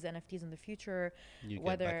do with these NFTs in the future, You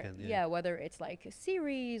whether get back end, whether it's like a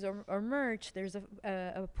series or merch, there's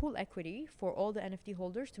a pool equity for all the NFT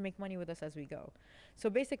holders to make money with us as we go. So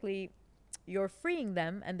basically, you're freeing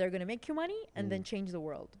them and they're going to make you money and then change the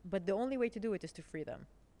world. But the only way to do it is to free them.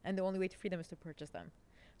 And the only way to free them is to purchase them.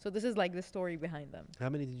 So this is like the story behind them. How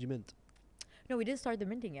many did you mint? No, we didn't start the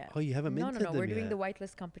minting yet. Oh, you haven't minted them No, we're doing yet? the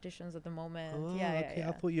whitelist competitions at the moment. Oh, yeah.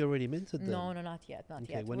 I thought you already minted them. No, not yet, not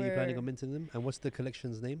Okay, yet. when are you planning on minting them? And what's the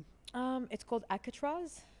collection's name? It's called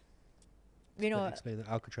Alcatraz. You know, Explain that.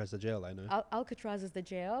 Alcatraz, the jail, I know. Alcatraz is the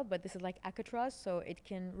jail, but this is like Alcatraz, so it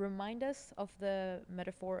can remind us of the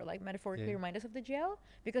metaphor, like metaphorically Yeah. remind us of the jail,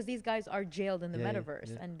 because these guys are jailed in the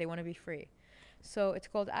metaverse and they want to be free. So it's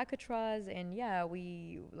called Alcatraz, and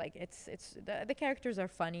we like it's the characters are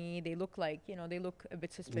funny. They look like, you know, they look a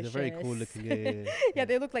bit suspicious. They're very cool looking. Yeah. Yeah,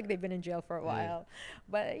 they look like they've been in jail for a Yeah. while.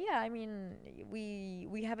 But yeah, I mean,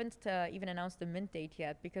 we haven't even announced the mint date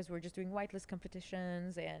yet because we're just doing whitelist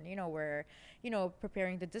competitions, and you know, we're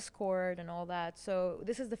preparing the Discord and all that. So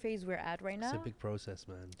this is the phase we're at right now. It's a big process,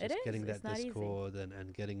 man. It Just is. getting It's that not easy. Discord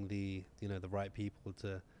and getting the right people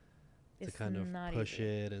to to It's kind of not push easy.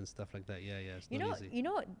 it and stuff like that. Yeah, it's not easy.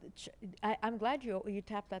 I'm glad you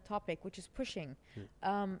tapped that topic, which is pushing.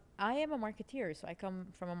 I am a marketeer, so I come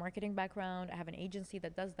from a marketing background. I have an agency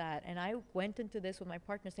that does that, and I went into this with my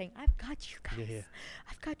partner saying, "I've got you guys. Yeah.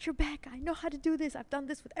 I've got your back. I know how to do this. I've done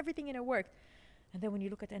this with everything, and it worked." And then when you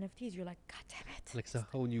look at NFTs, you're like, God damn it. Like it's a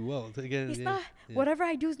whole new world again. It's yeah. not, Yeah. whatever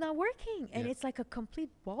I do is not working. And Yeah. it's like a complete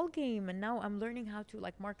ball game. And now I'm learning how to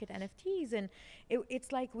like market NFTs. And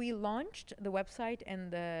it's like we launched the website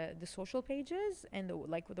and the social pages and the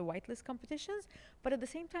whitelist competitions. But at the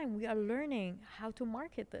same time, we are learning how to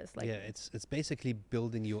market this. Like, yeah, it's basically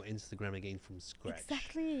building your Instagram again from scratch.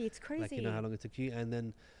 exactly. It's crazy. Like, you know how long it took you? And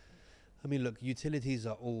then, I mean, look, utilities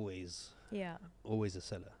are always a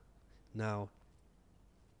seller. Now,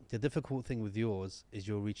 the difficult thing with yours is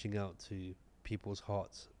you're reaching out to people's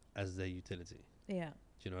hearts as their utility. Yeah.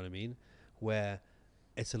 Do you know what I mean? Where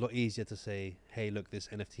it's a lot easier to say, hey, look, this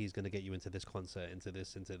NFT is going to get you into this concert, into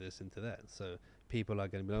this, into this, into that. So people are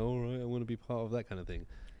going to be like, all right, I want to be part of that kind of thing.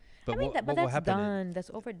 But I mean, what but will that's happen done.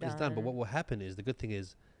 That's overdone. is done. But what will happen is, the good thing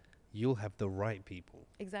is, you'll have the right people.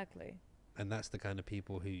 Exactly. And that's the kind of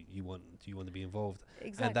people who you want to be involved.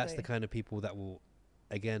 Exactly. And that's the kind of people that will,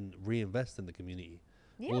 again, reinvest in the community.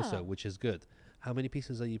 Yeah. Also, which is good. How many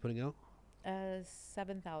pieces are you putting out?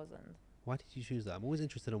 7,000. Why did you choose that? I'm always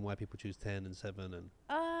interested in why people choose 10 and 7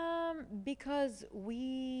 and Because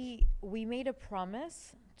we made a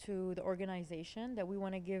promise to the organization that we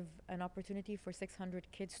want to give an opportunity for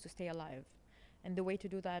 600 kids to stay alive. And the way to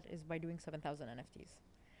do that is by doing 7,000 NFTs.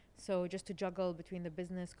 So just to juggle between the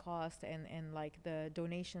business cost and like the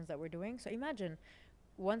donations that we're doing. So imagine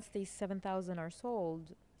once these 7,000 are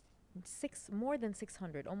sold, more than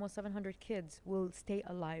 600, almost 700 kids will stay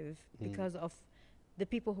alive because of the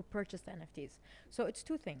people who purchased the NFTs. So it's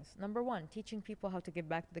two things. Number one, teaching people how to give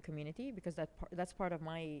back to the community, because that's part of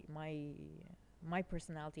my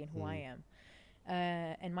personality and who I am,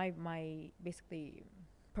 and my basically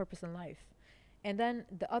purpose in life. And then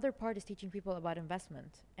the other part is teaching people about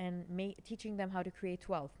investment and teaching them how to create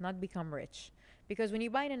wealth, not become rich. Because when you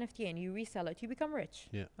buy an NFT and you resell it, you become rich.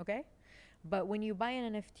 Yeah. Okay. But when you buy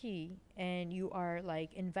an NFT and you are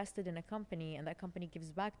like invested in a company and that company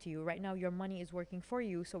gives back to you, right now your money is working for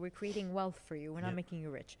you. So we're creating wealth for you. We're not making you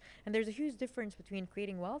rich. And there's a huge difference between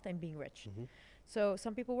creating wealth and being rich. So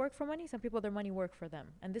some people work for money, some people, their money work for them.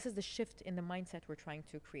 And this is the shift in the mindset we're trying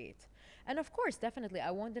to create. And of course, definitely,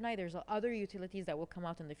 I won't deny there's other utilities that will come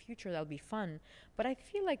out in the future that'll be fun. But I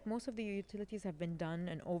feel like most of the utilities have been done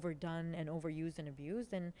and overdone and overused and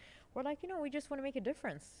abused. And we're like, we just want to make a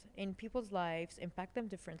difference in people's lives, impact them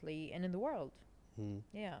differently, and in the world.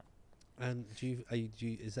 Yeah. And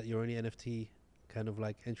is that your only NFT kind of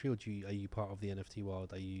like entry, or are you part of the NFT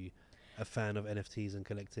world? Are you a fan of NFTs and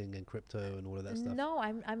collecting and crypto and all of that stuff? No,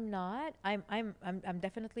 I'm not. I'm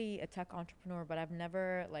definitely a tech entrepreneur, but I've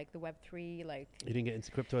never like the Web3 like. You didn't get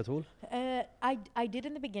into crypto at all? I did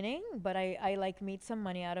in the beginning, but I like made some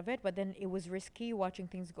money out of it. But then it was risky watching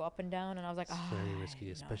things go up and down, and I was like, It's very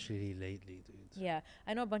risky, especially lately, dude. Yeah,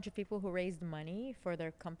 I know a bunch of people who raised money for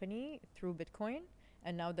their company through Bitcoin,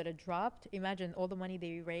 and now that it dropped, imagine all the money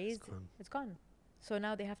they raised, it's gone. So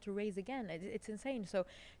now they have to raise again. It's insane. So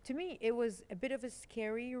to me, it was a bit of a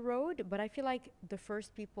scary road, but I feel like the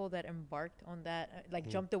first people that embarked on that,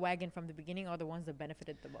 jumped the wagon from the beginning, are the ones that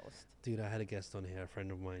benefited the most. Dude, I had a guest on here, a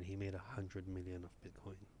friend of mine. He made 100 million off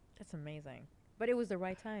Bitcoin. That's amazing. But it was the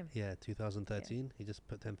right time. Yeah, 2013. He just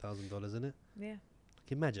put $10,000 in it. Yeah.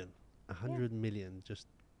 Like, imagine 100 million just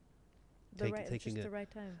taking it. The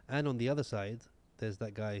right time. And on the other side, there's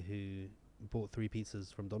that guy who bought 3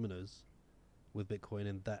 pizzas from Domino's with Bitcoin,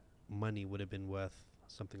 and that money would have been worth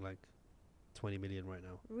something like 20 million right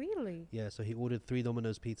now. Really? Yeah, so he ordered 3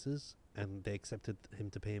 Domino's pizzas and they accepted him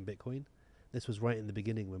to pay in Bitcoin. This was right in the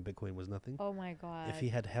beginning when Bitcoin was nothing. Oh my God. If he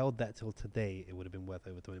had held that till today, it would have been worth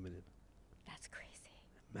over 20 million. That's crazy.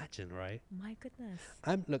 Imagine, right? My goodness.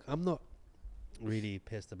 I'm not really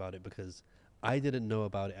pissed about it because I didn't know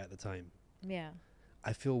about it at the time. Yeah.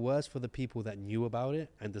 I feel worse for the people that knew about it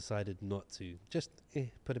and decided not to. Just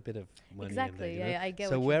put a bit of money Exactly. in there. Yeah, I get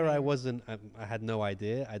so what you where I mean. wasn't, I had no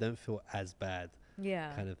idea. I don't feel as bad.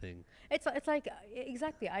 Yeah. Kind of thing. It's like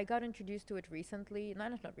exactly. I got introduced to it recently.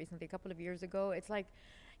 Not recently. A couple of years ago. It's like,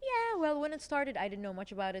 yeah. Well, when it started, I didn't know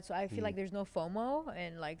much about it, so I feel like there's no FOMO,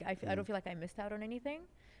 and like I don't feel like I missed out on anything.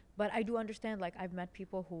 But I do understand. Like I've met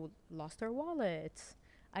people who lost their wallets.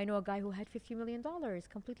 I know a guy who had $50 million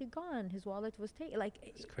completely gone. His wallet was taken. Like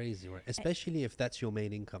it's crazy, right? Especially if that's your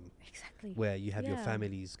main income. Exactly. Where you have your Yeah.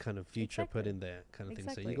 family's kind of future put in there, kind of thing.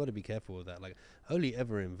 So Exactly. you got to be careful with that. Like, only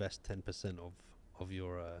ever invest 10% of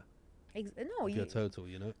your No, of your you total,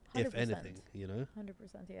 you know, if 100%. anything, you know. 100%.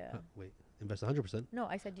 Yeah. Wait, invest 100%. No,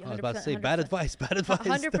 I said you. I was about to say bad 100%. advice. Bad advice.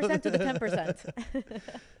 100% to the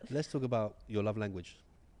 10%. Let's talk about your love language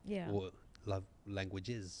Yeah. or love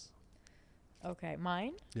languages. Okay,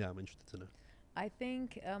 mine. Yeah, I'm interested to know. I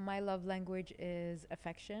think my love language is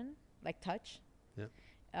affection, like touch.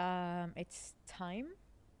 Yeah. It's time.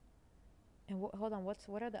 And hold on,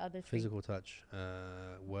 what are the other three? Physical touch,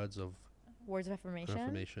 words of Words of affirmation.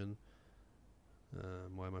 affirmation.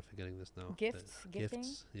 Why am I forgetting this now? Gifts, gifting.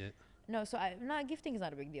 Gifts, yeah. No, so not gifting is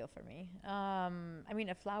not a big deal for me. I mean,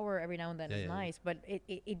 a flower every now and then is nice, but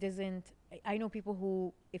it doesn't. I know people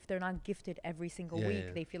who, if they're not gifted every single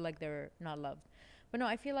week, they feel like they're not loved. But no,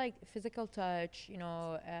 I feel like physical touch, you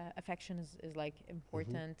know, affection is like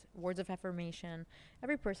important. Words of affirmation.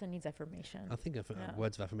 Every person needs affirmation. I think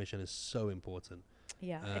words of affirmation is so important.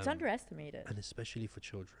 Yeah, it's underestimated. And especially for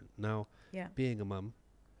children. Now, Yeah. being a mum,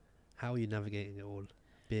 how are you navigating it all?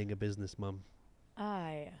 Being a business mum.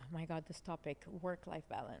 My God, this topic, work-life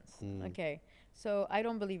balance. Okay, so I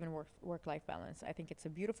don't believe in work-life balance. I think it's a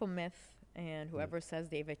beautiful myth, and whoever says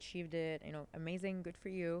they've achieved it, you know, amazing, good for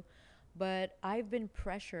you. But I've been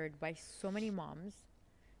pressured by so many moms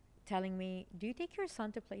telling me, do you take your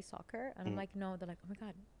son to play soccer? And I'm like, no. They're like, oh my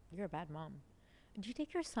God, you're a bad mom. Do you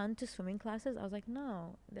take your son to swimming classes? I was like,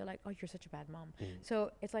 no. They're like, oh, you're such a bad mom.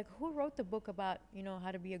 So it's like, who wrote the book about, you know,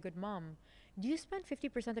 how to be a good mom? Do you spend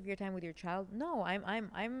 50% of your time with your child? No,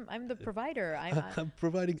 I'm the provider. I'm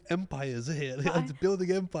providing empires here. I'm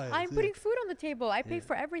building empires. I'm putting food on the table. I pay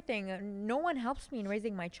for everything. No one helps me in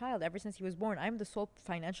raising my child ever since he was born. I'm the sole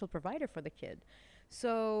financial provider for the kid.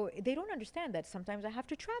 So they don't understand that sometimes I have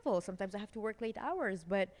to travel. Sometimes I have to work late hours.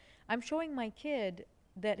 But I'm showing my kid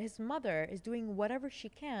that his mother is doing whatever she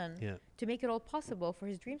can to make it all possible for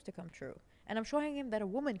his dreams to come true. And I'm showing him that a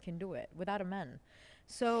woman can do it without a man.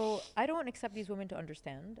 So I don't accept these women to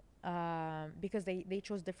understand because they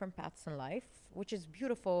chose different paths in life, which is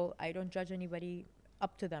beautiful. I don't judge anybody,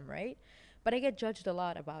 up to them, right? But I get judged a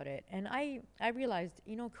lot about it. And I realized,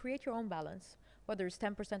 you know, create your own balance, whether it's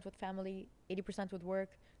 10% with family, 80% with work,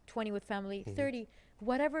 20 with family, 30,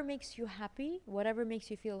 whatever makes you happy, whatever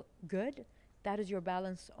makes you feel good, that is your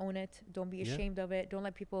balance. Own it. Don't be ashamed of it. Don't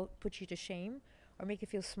let people put you to shame or make you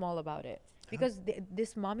feel small about it. Because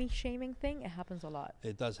this mommy shaming thing, it happens a lot.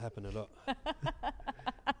 It does happen a lot.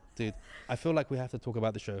 Dude, I feel like we have to talk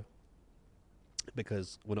about the show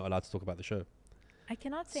because we're not allowed to talk about the show. I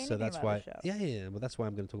cannot say So anything that's about why, the show. yeah. Well, that's why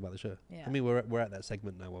I'm going to talk about the show. Yeah. I mean, we're at that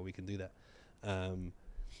segment now where we can do that.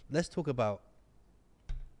 Let's talk about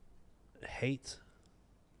hate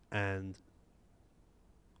and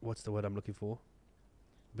what's the word I'm looking for?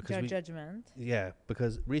 Because Judgment. Yeah,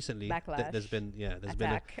 because recently Backlash. there's been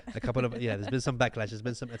Attack. a couple of there's been some backlash. There's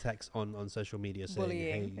been some attacks on social media saying,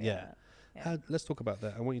 Bullying. hey, Yeah. let's talk about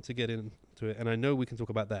that. I want you to get into it, and I know we can talk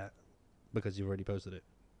about that because you've already posted it.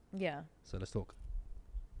 Yeah. So let's talk.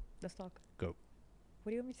 Let's talk. Go.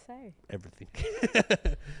 What do you want me to say? Everything.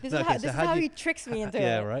 This No, is okay, how, so this is how how do he you- tricks me into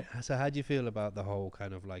Yeah, it. right. So how do you feel about the whole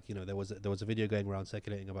kind of like, you know, there was a video going around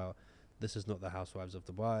circulating about this is not the housewives of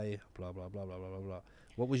Dubai, blah blah blah blah blah blah blah.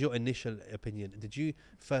 What was your initial opinion? Did you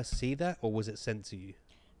first see that, or was it sent to you?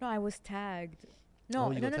 No, I was tagged. No,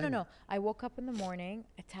 Oh, you no, got no, no, tagged? no. I woke up in the morning,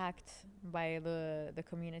 attacked by the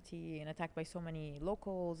community and attacked by so many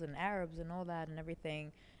locals and Arabs and all that and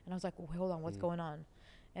everything. And I was like, hold on, what's going on?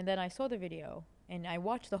 And then I saw the video and I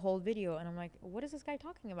watched the whole video and I'm like, what is this guy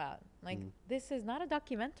talking about? Like, this is not a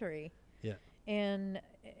documentary. Yeah. And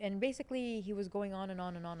basically he was going on and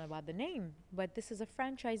on and on about the name, but this is a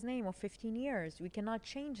franchise name of 15 years. We cannot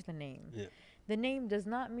change the name. Yeah. The name does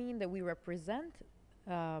not mean that we represent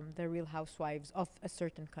the real housewives of a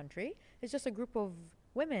certain country. It's just a group of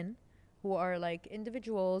women who are like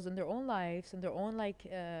individuals in their own lives, in their own like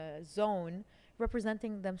zone,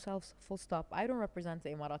 representing themselves, full stop. I don't represent the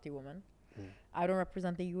Emirati woman. I don't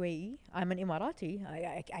represent the UAE. I'm an Emirati.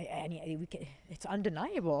 It's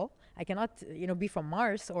undeniable. I cannot, be from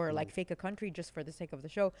Mars or like fake a country just for the sake of the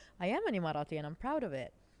show. I am an Emirati and I'm proud of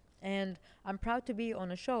it. And I'm proud to be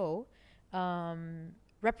on a show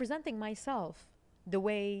representing myself the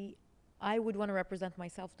way I would want to represent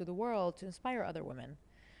myself to the world to inspire other women.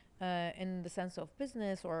 In the sense of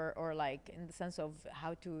business or like in the sense of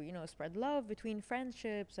how to, spread love between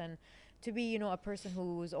friendships and to be, a person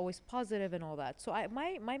who is always positive and all that. So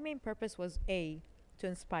my main purpose was to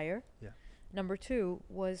inspire. Yeah. Number 2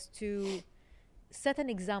 was to set an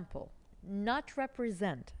example, not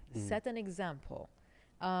represent, set an example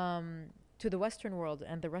to the Western world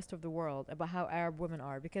and the rest of the world about how Arab women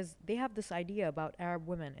are, because they have this idea about Arab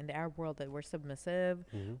women in the Arab world that we're submissive,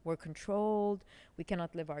 we're controlled, we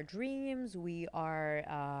cannot live our dreams, we are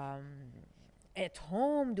at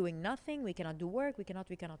home doing nothing, we cannot do work, we cannot.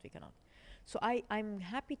 So I'm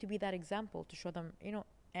happy to be that example to show them,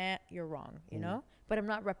 you're wrong, you know, but I'm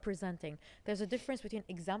not representing. There's a difference between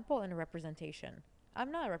example and representation.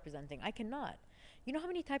 I'm not representing. I cannot. You know how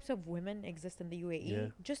many types of women exist in the UAE? Yeah.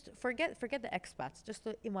 Just forget the expats, just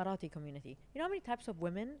the Emirati community. You know how many types of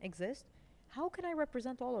women exist? How can I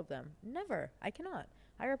represent all of them? Never. I cannot.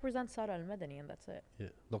 I represent Sarah Al Madani, and that's it. Yeah,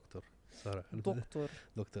 Dr. Sarah. Doctor.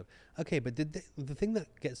 Doctor. Okay, but the thing that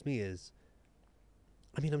gets me is,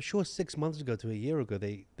 I mean, I'm sure 6 months ago to a year ago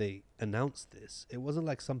they announced this. It wasn't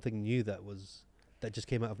like something new that just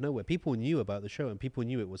came out of nowhere. People knew about the show and people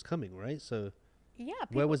knew it was coming, right? So Yeah.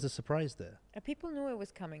 where was the surprise there? People knew it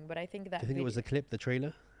was coming, but I think that Do you think it was the clip, the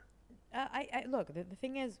trailer? I look. The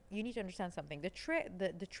thing is, you need to understand something.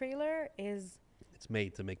 The trailer is. It's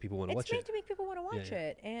made to make people want to watch It's made it. to make people want to watch Yeah.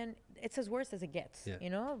 it, and it's as worse as it gets, Yeah.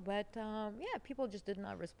 you know. But yeah, people just did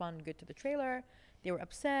not respond good to the trailer. They were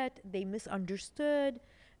upset. They misunderstood.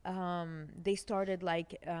 They started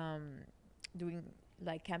doing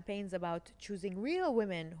like campaigns about choosing real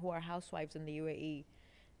women who are housewives in the UAE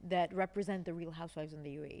that represent the real housewives in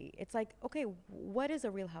the UAE. It's like, okay, what is a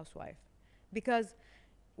real housewife? Because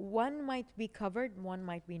one might be covered, one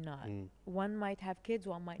might be not. One might have kids,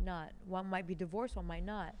 one might not. One might be divorced, one might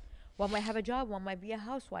not. One might have a job, one might be a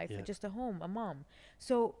housewife, Yeah. just a home, a mom.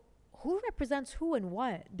 So who represents who and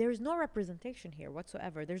what? There's no representation here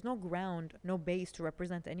whatsoever. There's no ground, no base to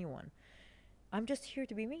represent anyone. I'm just here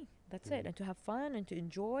to be me. That's it, and to have fun and to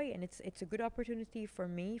enjoy. And it's a good opportunity for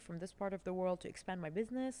me from this part of the world to expand my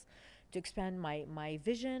business, to expand my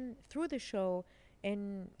vision through the show,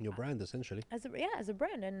 and Your brand, essentially. as a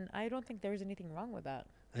brand. And I don't think there's anything wrong with that.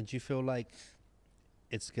 And do you feel like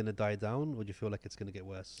it's going to die down, or do you feel like it's going to get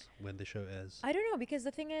worse when the show airs? I don't know, because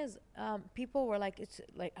the thing is, people were like, it's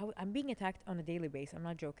like I'm being attacked on a daily basis. I'm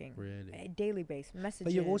not joking. Really? A daily basis messages.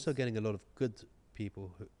 But you're also getting a lot of good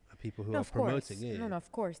people who No, are of course. promoting it. No,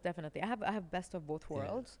 of course, definitely. I have best of both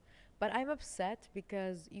worlds. But I'm upset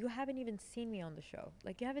because you haven't even seen me on the show.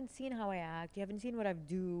 Like, you haven't seen how I act. You haven't seen what I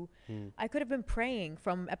do. I could have been praying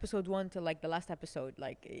from episode 1 to like the last episode.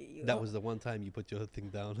 Like That was the one time you put your thing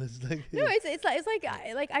down. It's like no, it's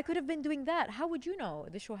like I could have been doing that. How would you know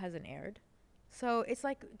the show hasn't aired? So it's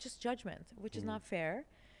like just judgment, which is not fair.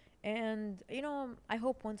 And I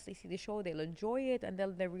hope once they see the show, they'll enjoy it, and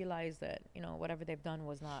they'll realize that whatever they've done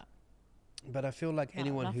was not. But I feel like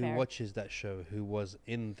anyone not who fair. watches that show who was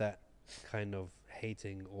in that kind of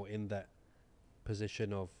hating or in that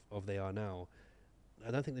position of they are now,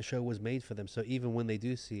 I don't think the show was made for them. So even when they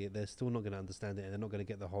do see it, they're still not going to understand it, and they're not going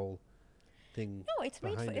to get the whole thing. No, it's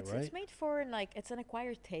made for behind it, it's right? made for like it's an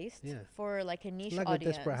acquired taste Yeah. for like a niche Like audience.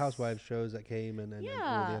 the Desperate Housewives shows that came and all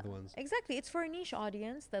the other ones. Exactly. It's for a niche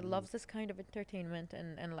audience that loves this kind of entertainment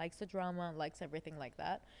and likes the drama and likes everything like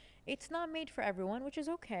that. It's not made for everyone, which is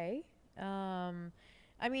okay.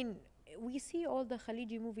 I mean, we see all the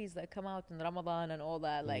Khaliji movies that come out in Ramadan and all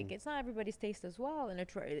that. Like, it's not everybody's taste as well, and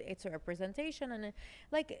it's a representation, and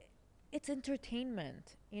it's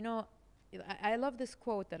entertainment. I love this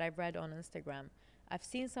quote that I've read on Instagram. I've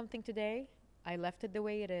seen something today. I left it the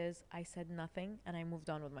way it is. I said nothing, and I moved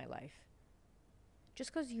on with my life.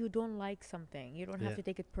 Just because you don't like something, you don't have to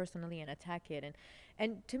take it personally and attack it.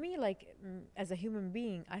 And to me, as a human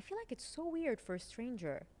being, I feel like it's so weird for a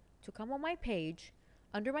stranger to come on my page,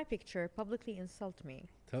 under my picture, publicly insult me.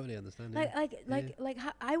 Totally understand.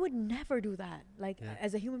 I would never do that.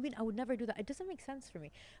 As a human being, I would never do that. It doesn't make sense for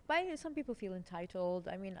me. But some people feel entitled.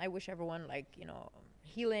 I mean, I wish everyone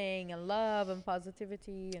healing and love and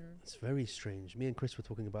positivity. And It's very strange. Me and Chris were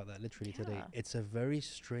talking about that literally today. Yeah. It's a very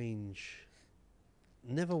strange.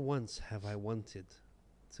 Never once have I wanted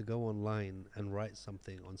to go online and write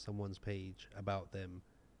something on someone's page about them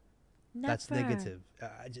that's Never. negative.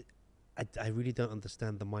 I really don't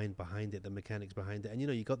understand the mind behind it, the mechanics behind it. And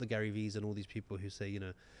you got the Gary V's and all these people who say,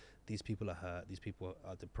 these people are hurt, these people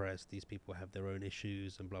are depressed, these people have their own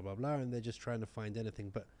issues and blah blah blah, and they're just trying to find anything.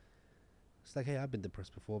 But it's like, hey, I've been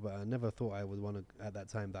depressed before, but I never thought I would want to at that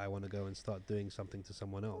time that I want to go and start doing something to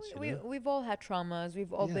someone else. We've all had traumas.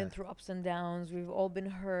 We've all Yeah. been through ups and downs. We've all been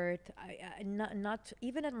hurt. I not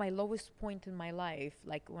even at my lowest point in my life,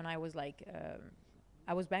 like when I was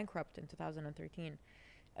I was bankrupt in 2013.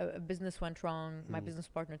 A business went wrong. My business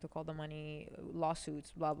partner took all the money,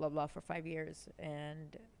 lawsuits, blah blah blah, for 5 years,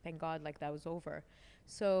 and thank God, that was over.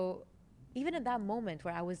 So even at that moment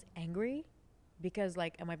where I was angry because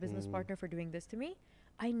at my business partner for doing this to me,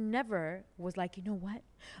 I never was like, you know what?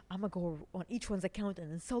 I'm going to go on each one's account and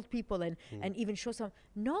insult people and even show some.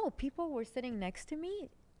 No, people were sitting next to me.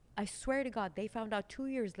 I swear to God, they found out 2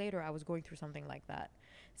 years later I was going through something like that.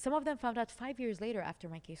 Some of them found out 5 years later after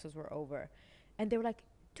my cases were over. And they were like,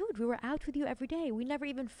 dude, we were out with you every day. We never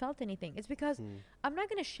even felt anything. It's because I'm not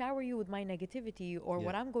going to shower you with my negativity or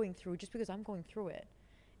what I'm going through just because I'm going through it.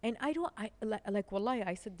 And like, wallahi,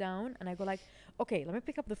 I sit down and I go like, okay, let me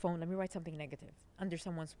pick up the phone. Let me write something negative under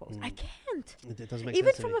someone's post. I can't. It doesn't make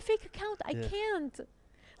Even sense. from a fake account, I can't.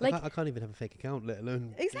 Like, I can't even have a fake account, let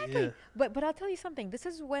alone. Exactly. Yeah. But I'll tell you something. This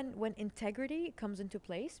is when integrity comes into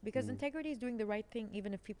place, because integrity is doing the right thing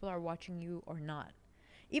even if people are watching you or not.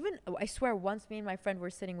 Even, I swear, once me and my friend were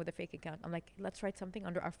sitting with a fake account. I'm like, let's write something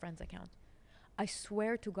under our friend's account. I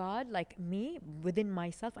swear to God, like me, within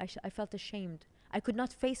myself, I felt ashamed. I could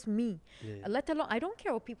not face me. Let alone, I don't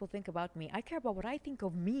care what people think about me. I care about what I think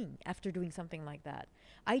of me after doing something like that.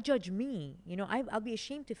 I judge me. You know, I'll be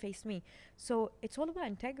ashamed to face me. So it's all about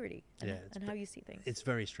integrity and how you see things. It's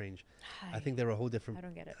very strange. I think they're a whole different. I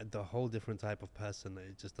don't get it. The whole different type of person.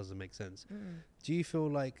 It just doesn't make sense. Do you feel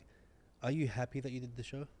like? Are you happy that you did the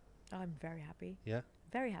show? I'm very happy. Yeah.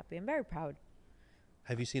 Very happy. I'm very proud.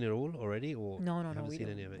 Have you seen it all already, or No, you haven't we seen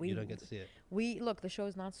don't. any of it? We You don't get to see it. We look. The show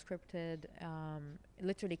is not scripted.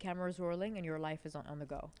 Literally, cameras rolling, and your life is on the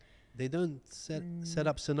go. They don't set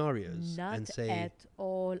up scenarios Not and say. at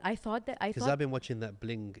all. I thought that. Because I've been watching that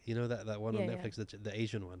Bling, you know that one on Yeah, Netflix, the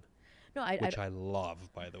Asian one, no, which I love,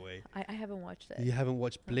 by the way. I haven't watched it. You haven't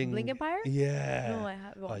watched Bling? Bling Empire? Yeah. No, I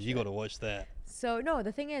haven't Oh, watched you it. got to watch that. So no,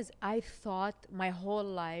 the thing is, I thought my whole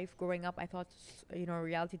life growing up, I thought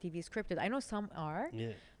reality TV is scripted. I know some are,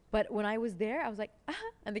 Yeah. but when I was there, I was like,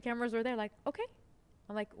 and the cameras were there, like, okay.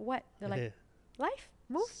 I'm like, what? They're like, life,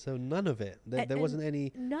 move. So none of it. There And wasn't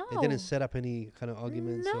any. No. It didn't set up any kind of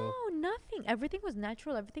arguments. No, or nothing. Everything was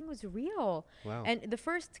natural. Everything was real. Wow. And the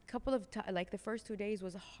first couple of like the first 2 days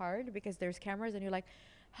was hard because there's cameras and you're like,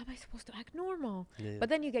 how am I supposed to act normal? Yeah. But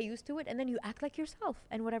then you get used to it and then you act like yourself.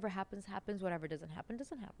 And whatever happens, happens. Whatever doesn't happen,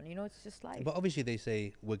 doesn't happen. You know, it's just life. But obviously they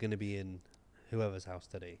say we're going to be in whoever's house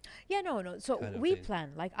today. Yeah, no. So kind of we thing.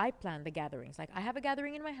 plan. Like I plan the gatherings. Like I have a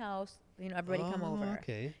gathering in my house. Everybody come over.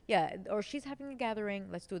 Okay. Yeah, or she's having a gathering.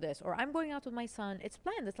 Let's do this. Or I'm going out with my son. It's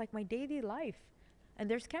planned. It's like my daily life. And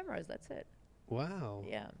there's cameras. That's it. Wow.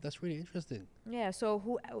 Yeah. That's really interesting. Yeah,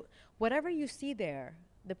 so whatever you see there,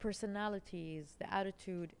 the personalities, the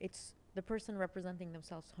attitude, it's the person representing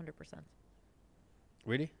themselves 100%.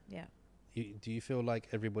 Really? Yeah. Do you feel like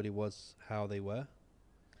everybody was how they were?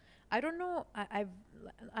 I don't know.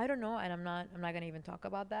 I don't know, and I'm not gonna even talk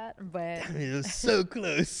about that. But It was so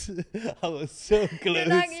close. I was so close.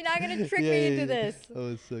 you're not gonna trick me into this. I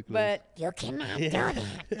was so close. But You cannot do that.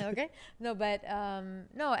 okay, no, but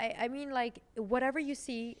no, I mean like whatever you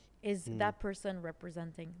see is that person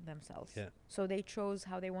representing themselves. Yeah. So they chose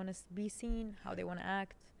how they want to be seen, how they want to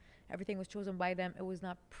act. Everything was chosen by them. It was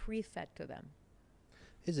not pre-fed to them.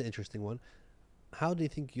 Here's an interesting one. How do you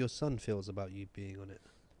think your son feels about you being on it?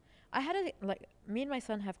 I had me and my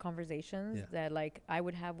son have conversations Yeah. that like I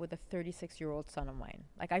would have with a 36-year-old son of mine.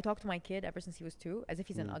 Like I talk to my kid ever since he was 2 as if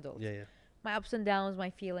he's an adult. Yeah, yeah. My ups and downs, my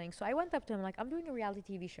feelings. So I went up to him like, I'm doing a reality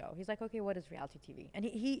TV show. He's like, okay, what is reality TV? And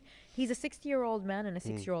he's a 60-year-old man in a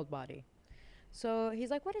 6-year-old body. So he's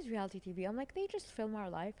like, what is reality TV? I'm like, they just film our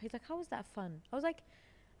life. He's like, how is that fun? I was like,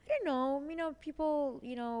 I don't know. People,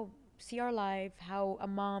 see our life, how a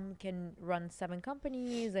mom can run 7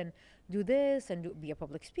 companies and do this and be a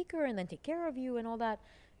public speaker and then take care of you and all that.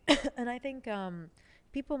 And I think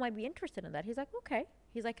people might be interested in that. He's like, okay.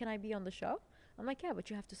 He's like, can I be on the show? I'm like, yeah, but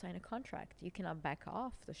you have to sign a contract. You cannot back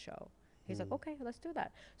off the show. He's like, okay, let's do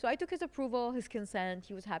that. So I took his approval, his consent.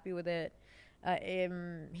 He was happy with it.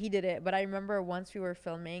 He did it. But I remember once we were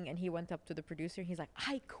filming and he went up to the producer. He's like,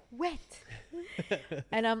 I quit.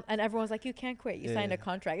 and everyone's like, you can't quit. You signed a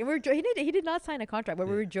contract. And he did not sign a contract, but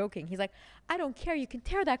we were joking. He's like, I don't care. You can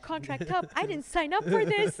tear that contract up. I didn't sign up for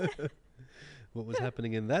this. What was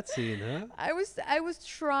happening in that scene, huh? I was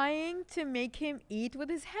trying to make him eat with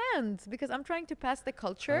his hands because I'm trying to pass the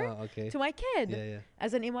culture to my kid. Yeah, yeah.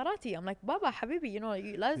 As an Emirati, I'm like, Baba, Habibi,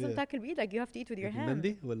 لازم تاكل بإيدك. You have to eat with your hands.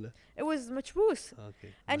 Mandi? Wala? It was machboos.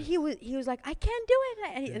 Okay. And nice. he was like, I can't do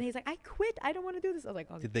it. And he's like, I quit. I don't want to do this. I was like,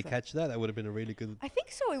 oh, Did they catch that? That would have been a really good. I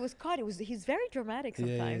think so. It was caught. He's very dramatic Yeah,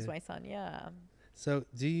 sometimes, yeah. my son. Yeah. So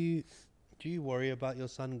do you worry about your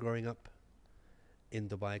son growing up in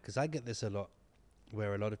Dubai? Because I get this a lot,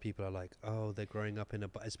 where a lot of people are like, oh, they're growing up in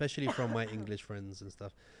especially from my English friends and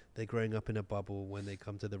stuff, they're growing up in a bubble. When they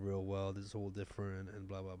come to the real world, it's all different and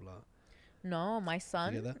blah, blah, blah. No, my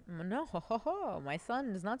son. get that? No, my son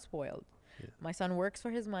is not spoiled. Yeah. My son works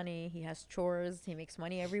for his money. He has chores. He makes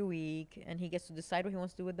money every week, and he gets to decide what he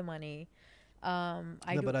wants to do with the money. I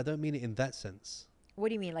No, do. but I don't mean it in that sense. What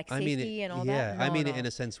do you mean, like I mean safety it, and all yeah, that? I No, mean no. it in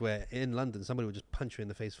a sense where in London somebody would just punch you in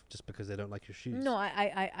the face just because they don't like your shoes. No,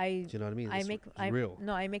 Do you know what I mean? It's real.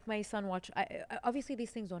 No, I make my son watch. Obviously these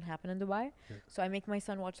things don't happen in Dubai, Yeah. so I make my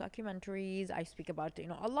son watch documentaries. I speak about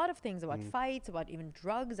a lot of things, about fights, about even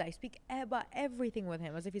drugs. I speak about everything with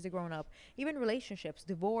him as if he's a grown up. Even relationships,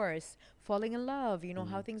 divorce, falling in love.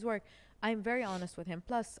 How things work. I'm very honest with him.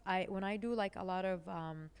 Plus, when I do like a lot of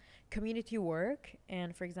community work,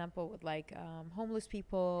 and for example with like homeless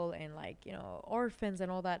people and like orphans and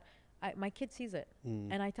all that, my kid sees it,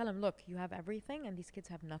 and I tell him, look, you have everything and these kids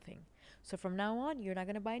have nothing. So from now on, you're not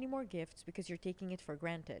going to buy any more gifts because you're taking it for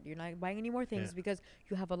granted. You're not buying any more things Yeah. because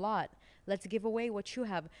you have a lot. Let's give away what you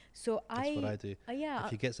have. So That's what I do. yeah,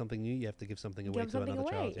 If you get something new, you have to give something away give to something another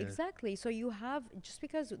away. child. Yeah. Exactly. So you have, just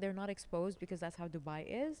because they're not exposed, because that's how Dubai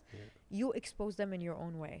is, Yeah. you expose them in your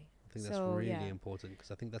own way. I think that's So, really yeah. important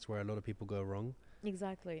because I think that's where a lot of people go wrong.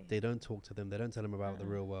 Exactly. They don't talk to them. They don't tell them about the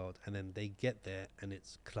Uh-uh. real world, and then they get there and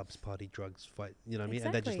it's clubs, party, drugs, fight. You know what I mean?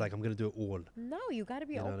 And they're just Exactly. like, I'm gonna do it all. No, you got to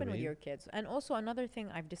be You know what I open with mean? your kids. And also another thing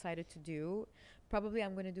I've decided to do, probably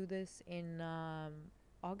I'm going to do this in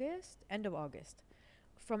end of August.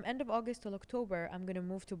 From end of August till October, I'm going to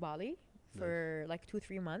move to Bali for like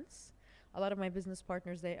 2-3 months. A lot of my business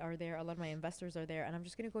partners, they are there. A lot of my investors are there. And I'm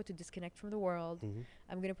just going to go to disconnect from the world. Mm-hmm.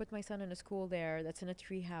 I'm going to put my son in a school there that's in a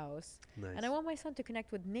tree house. Nice. And I want my son to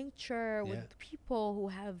connect with nature, Yeah. with people who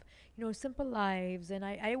have, simple lives. And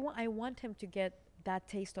I want him to get that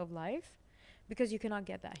taste of life, because you cannot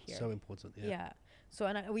get that here. So important. Yeah. Yeah. So,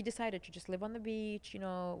 we decided to just live on the beach,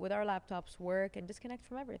 with our laptops, work, and disconnect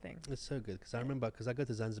from everything. It's so good because I remember, because I go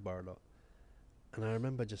to Zanzibar a lot, and I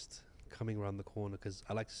remember just coming around the corner because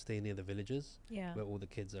I like to stay near the villages Yeah. where all the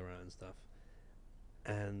kids are at and stuff.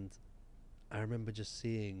 And I remember just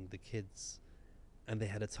seeing the kids, and they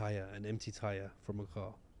had an empty tire from a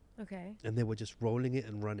car, Okay. and they were just rolling it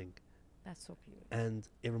and running. That's so cute. And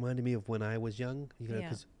it reminded me of when I was young, Yeah.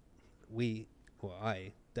 because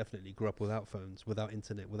I definitely grew up without phones, without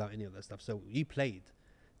internet, without any of that stuff. So you played,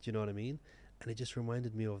 do you know what I mean? And it just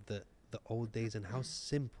reminded me of the old days and how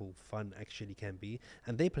simple fun actually can be.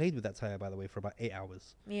 And they played with that tire, by the way, for about 8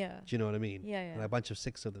 hours. Yeah. Do you know what I mean? Yeah, And yeah. a bunch of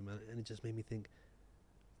 6 of them. And it just made me think,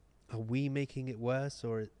 are we making it worse?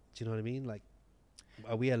 Or, do you know what I mean? Like,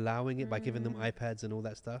 are we allowing it by giving them iPads and all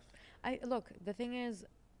that stuff? Look, the thing is,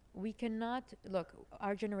 we cannot look.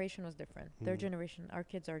 Our generation was different. Their generation, our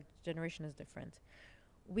generation is different.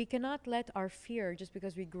 We cannot let our fear, just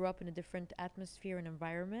because we grew up in a different atmosphere and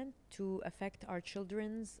environment, to affect our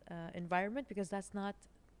children's environment, because that's not.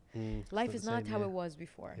 Life is not how it was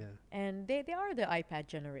before. Yeah. And they are the iPad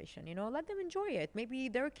generation, let them enjoy it. Maybe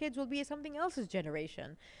their kids will be something else's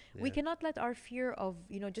generation. We Yeah. cannot let our fear of,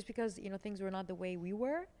 just because, things were not the way we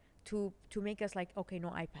were, to make us like, okay, no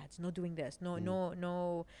iPads, no doing this,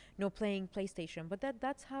 no playing PlayStation. But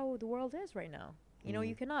that's how the world is right now.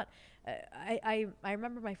 You cannot. I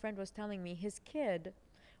remember my friend was telling me his kid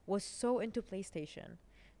was so into PlayStation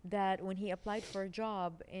that when he applied for a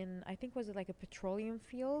job in, I think, was it like a petroleum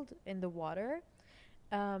field in the water,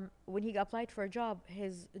 when he applied for a job,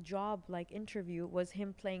 his job like interview was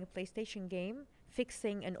him playing a PlayStation game,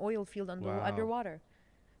 fixing an oil field Wow. underwater.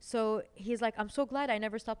 So he's like, I'm so glad I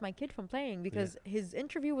never stopped my kid from playing, because his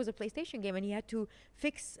interview was a PlayStation game and he had to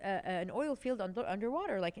fix an oil field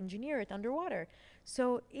underwater, like engineer it underwater.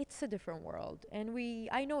 So it's a different world. And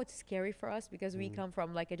I know it's scary for us because we come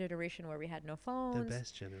from like a generation where we had no The phones.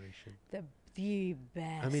 best generation. The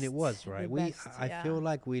best. I mean, it was, right? The best, I yeah. feel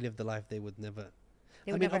like we lived the life they would never.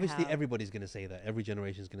 They I would mean, never obviously, have. everybody's going to say that. Every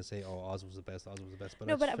generation is going to say, oh, ours was the best, ours was the best. But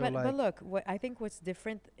No, I just but feel like look, I think what's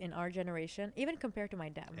different in our generation, even compared to my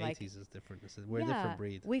dad, like 80s is different. We're a different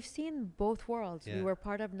breed. we've seen both worlds. We Yeah. were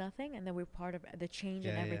part of nothing, and then we're part of the change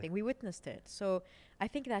and Yeah, yeah. everything. We witnessed it. So I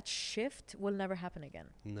think that shift will never happen again.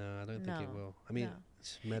 No, I don't think it No, will. I mean, no.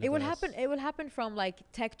 it's It will metaverse. happen. It will happen from like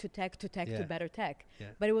tech to tech to tech to Yeah. better tech. Yeah.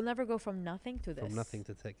 But it will never go from nothing to this. From nothing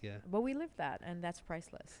to tech, yeah. But we live that, and that's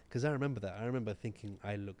priceless. Because I remember that. I remember thinking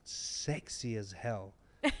I looked sexy as hell,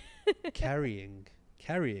 carrying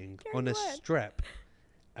on a what? strap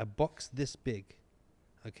a box this big,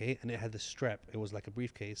 okay, and it had the strap. It was like a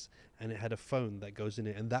briefcase, and it had a phone that goes in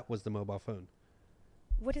it, and that was the mobile phone.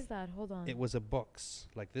 What is that? Hold on. It was a box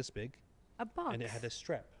like this big, a box. and it had a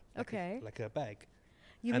strap. Like Okay. like a bag.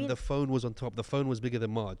 You and mean? the phone was on top. The phone was bigger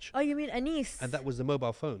than Marge. Oh, you mean Anis? And that was the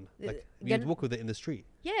mobile phone. Like, you'd Gan- walk with it in the street.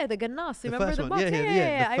 Yeah, the Gannas. The Remember first the one. box? Yeah, Yeah, yeah, yeah, yeah.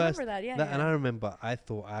 yeah. The I first- remember that. Yeah, And I yeah. remember I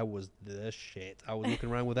thought I was the shit. I was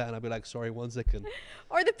walking around with that and I'd be like, sorry, 1 second.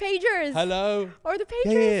 Or the pagers. Hello? Or the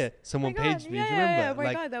Yeah, pagers. yeah, yeah. Oh Someone my God. paged me. Yeah, Do you yeah, remember? yeah. Oh my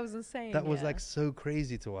Like, God, that was insane. that was yeah. like so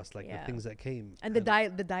crazy to us, like Yeah. the things that came. And the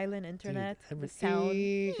dial-in internet, the sound.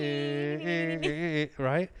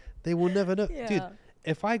 Right? They will never know. Yeah. Dude,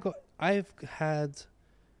 I've had,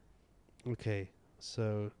 okay,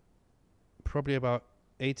 so probably about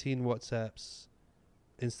 18 WhatsApps,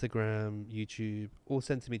 Instagram, YouTube, all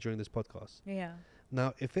sent to me during this podcast. Yeah.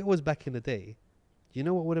 Now, if it was back in the day, you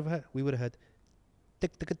know what would have had? We would have had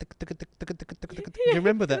tick, tick, tick, tick, tick, tick, tick, tick, tick, tick. Do you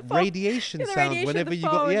remember that phone. radiation Yeah, the sound radiation of whenever the you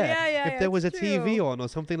got phone. Yeah, if there was a it's TV true. on or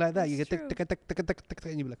something like that, you It's get tick, tick, tick, tick, tick, tick, tick,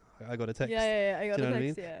 and you'd be like, I got a text. Yeah, yeah, yeah. I got Do you know a what I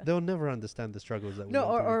text, mean? yeah. They'll never understand the struggles that we No,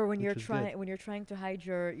 went through, or when which you're was good. trying to hide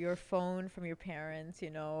your phone from your parents, you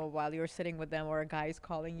know, while you're sitting with them, or a guy's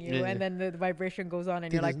calling you, Yeah, and yeah. then the vibration goes on, and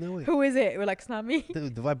Dude, you're like, there's no way. "Who is it?" We're like, "It's not me." The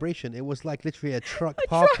vibration, it was like literally a truck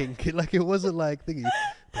parking. Like it wasn't like thingy.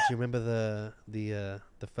 But you remember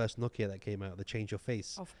the first Nokia that came out, the change your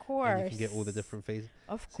face. Of course. And you can get all the different faces.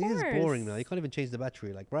 Of See, course. it's boring now. You can't even change the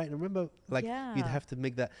battery. Like, right? And remember, like, you'd Yeah. have to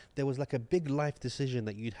make that. There was like a big life decision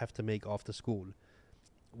that you'd have to make after school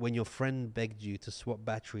when your friend begged you to swap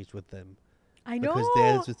batteries with them. I know. Because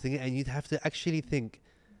there's a thing, and you'd have to actually think,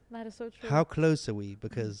 That is so true. how close are we?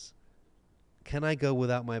 Because can I go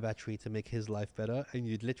without my battery to make his life better? And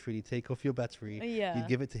you'd literally take off your battery. Yeah. You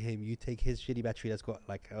give it to him. You take his shitty battery that's got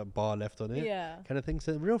like a bar left on it. Yeah. Kind of thing.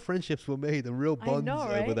 So real friendships were made and real I bonds know,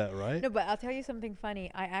 over right? that, right? No, but I'll tell you something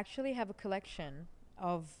funny. I actually have a collection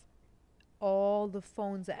of all the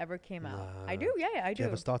phones that ever came out. I do, yeah, I Do you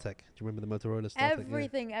do. have a StarTech? Do you remember the Motorola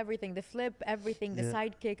StarTech? Everything. The flip, everything. The Yeah.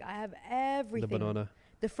 sidekick. I have Yeah. everything. The banana.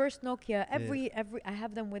 The first Nokia, every I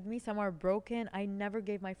have them with me. Some are broken. I never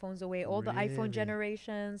gave my phones away. All the iPhone Really?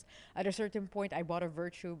 generations. At a certain point, I bought a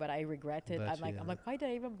Virtue, but I regret it. Virtue, I'm like, why did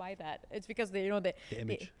I even buy that? It's because they, the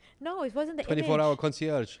image. no, it wasn't the 24-hour image.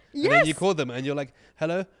 concierge. And then you Yes! call them and you're like,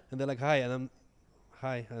 hello? And they're like, hi. And I'm,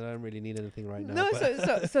 hi. I don't really need anything right now. No,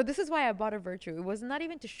 but so this is why I bought a Virtue. It was not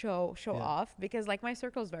even to show Yeah. off, because like my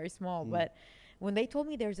circle is very small. But when they told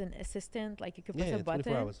me there's an assistant, like you could press yeah, a 24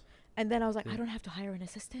 button, hours. and then I was like, Yeah. I don't have to hire an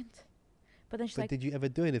assistant. But then she's But like, did you ever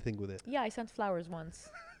do anything with it? yeah, I sent flowers once.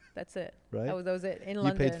 That's it. Right? That was it in You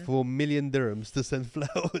London. paid 4 million dirhams to send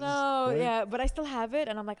flowers. No, right? yeah, but I still have it,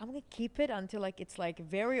 and I'm like, I'm gonna keep it until like it's like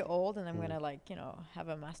very old, and I'm gonna like have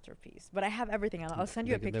a masterpiece. But I have everything, and I'll send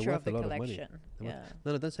you a They're picture worth of a the lot of money. collection. They're Yeah,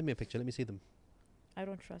 No, don't send me a picture. Let me see them. I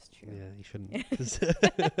don't trust you. Yeah, you shouldn't. 'Cause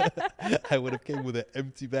I would have came with an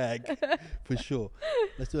empty bag for sure.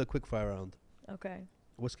 Let's do a quick fire round. Okay.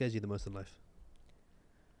 What scares you the most in life?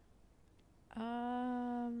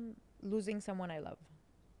 Losing someone I love.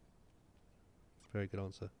 Very good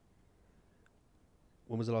answer.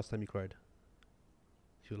 When was the last time you cried?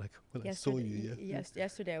 You were like, well, I saw you, yeah. Yes,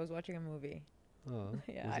 yesterday I was watching a movie. Oh,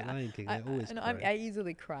 Yeah, was it Lion King? I always no, cry. I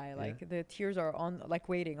easily cry. Like the tears are on, like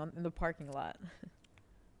waiting on in the parking lot.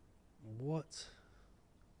 What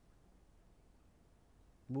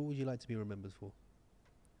would you like to be remembered for?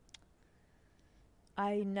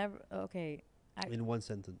 I never. Okay. In one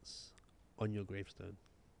sentence, on your gravestone.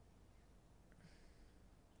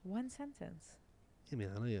 One sentence. I mean,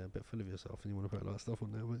 I know you're a bit full of yourself and you want to put a lot of stuff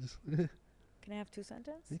on there, but just Can I have two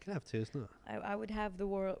sentences? you can have two, it's not. I would have the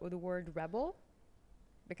word rebel,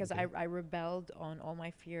 because Okay. I rebelled on all my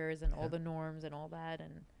fears and all the norms and all that,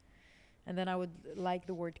 and then I would like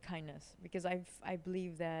the word kindness, because I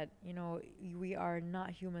believe that we are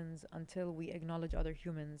not humans until we acknowledge other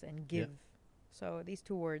humans and give. So these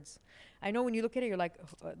two words, I know when you look at it, you're like,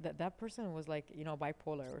 that person was like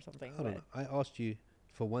bipolar or something. I don't know. I asked you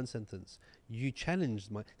for one sentence. You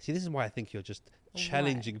challenged my. See, this is why I think you're just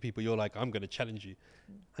challenging people. You're like, I'm going to challenge you.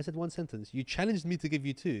 I said one sentence. You challenged me to give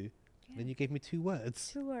you two. Then you gave me 2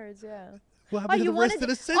 words. 2 words, yeah. What happened to the rest of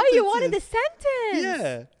the sentence? Oh, you wanted the sentence.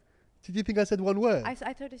 Yeah. Did you think I said one word? I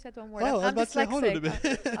thought you said one word. Oh, I was I'm about to say, hold on a dyslexic.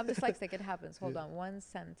 minute. I'm dyslexic. It happens. Hold on. One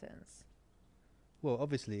sentence. Well,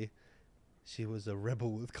 obviously, she was a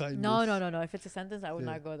rebel with kindness. No. If it's a sentence, I would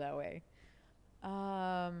Yeah. not go that way.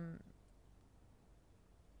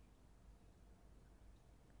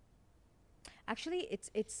 Actually,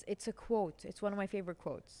 it's a quote. It's one of my favorite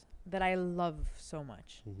quotes that I love so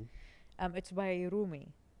much. It's by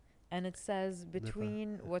Rumi, and it says,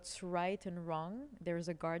 "Between what's right and wrong, there is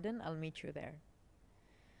a garden. I'll meet you there."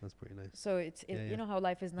 That's pretty nice. So you know how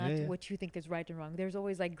life is not Yeah. what you think is right and wrong. There's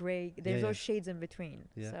always like gray. There's Yeah. those shades in between.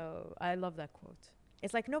 Yeah. So I love that quote.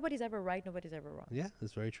 It's like nobody's ever right, nobody's ever wrong. Yeah,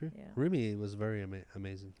 that's very true. Yeah. Rumi was very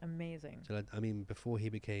amazing. Amazing. So I mean, before he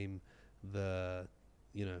became the,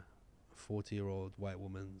 40-year-old white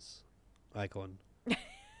woman's icon,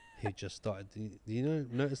 he just started. Do you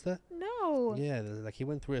notice that? No. Yeah, like he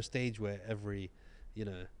went through a stage where every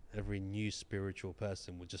new spiritual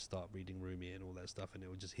person would just start reading Rumi and all that stuff, and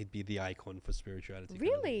he'd be the icon for spirituality. kind of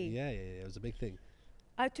thing. Really? Yeah, it was a big thing.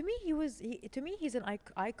 To me, he's an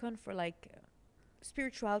icon for like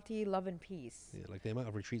spirituality, love, and peace. Yeah, like the amount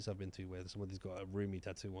of retreats I've been to where somebody's got a Rumi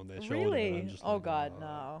tattoo on their shoulder. And Really? I'm just Oh like, God,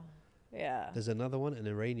 no. Yeah. There's another one, an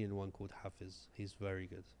Iranian one called Hafiz. He's very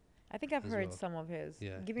good. I think I've as heard well. some of his.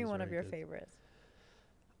 Yeah, Give me he's one of very your good. favorites.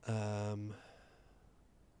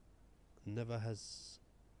 Never has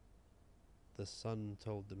the sun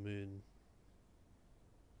told the moon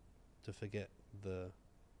to forget the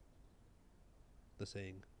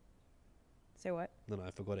saying. Say what? No,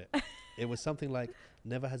 I forgot it. It was something like,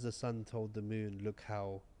 never has the sun told the moon, look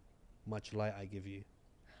how much light I give you.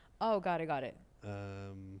 Oh, got it.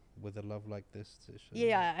 With a love like this.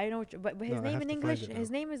 Yeah, I know. But his No, I name have in to find English, it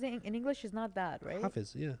his now. name is in English is not that, right?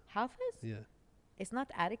 Hafiz, yeah. Hafiz? Yeah. It's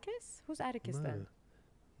not Atticus? Who's Atticus No. then?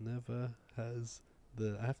 Never has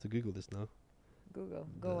I have to Google this now. Google.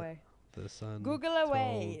 Go The away. The sun Google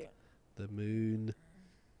away. told the moon.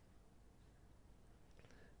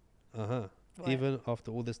 What? Even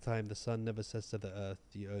after all this time, the sun never says to the earth,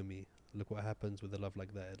 you owe me. Look what happens with a love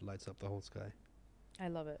like that. It lights up the whole sky. I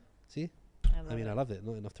love it. See? I mean, I loved it.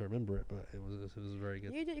 Not enough to remember it, but it was very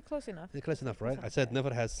good. You did it close enough. Yeah, close enough, right? I enough, said yeah.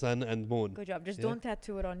 never has sun and moon. Good job. Just Yeah. don't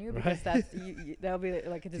tattoo it on you Right. because that's that'll be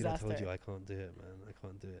like a See, I disaster. told you I can't do it, man. I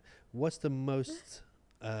can't do it. What's the most,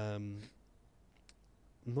 not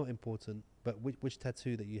important, but which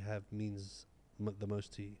tattoo that you have means the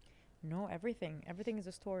most to you? No, everything. Everything is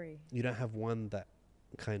a story. You don't have one that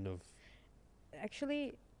kind of.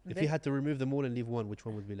 Actually, If you had to remove them all and leave one, which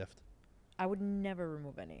one would be left? I would never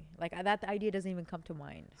remove any. Like that idea doesn't even come to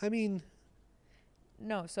mind. I mean,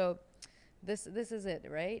 No, so this is it,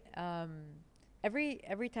 right?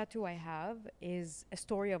 Every tattoo I have is a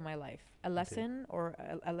story of my life, a lesson or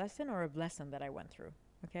a lesson or a lesson that I went through.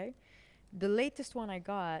 Okay, the latest one I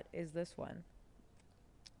got is this one.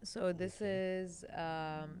 So this is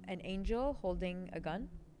an angel holding a gun.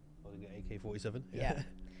 holding an AK-47. Yeah,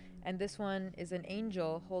 and this one is an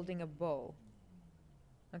angel holding a bow.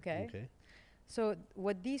 Okay. Okay. So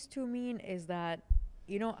what these two mean is that,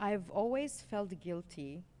 I've always felt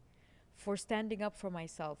guilty for standing up for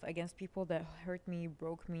myself against people that hurt me,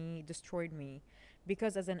 broke me, destroyed me.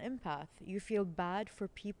 Because as an empath, you feel bad for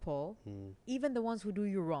people, even the ones who do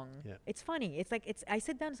you wrong. Yeah. It's funny. I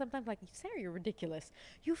sit down sometimes like, Sarah, you're ridiculous.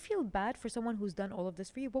 You feel bad for someone who's done all of this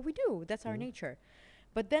for you, but we do. That's our nature.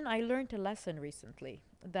 But then I learned a lesson recently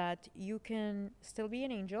that you can still be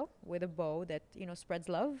an angel with a bow that, spreads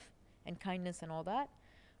love and kindness and all that.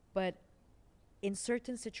 But in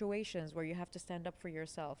certain situations where you have to stand up for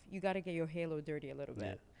yourself, you got to get your halo dirty a little bit.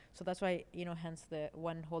 Yeah. So that's why, hence the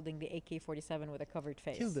one holding the AK-47 with a covered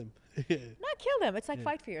face. Kill them. Not kill them. It's like Yeah.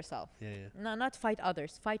 fight for yourself. Yeah. No, not fight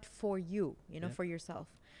others. Fight for you, Yeah. for yourself.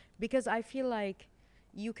 Because I feel like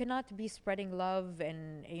you cannot be spreading love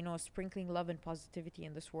and, sprinkling love and positivity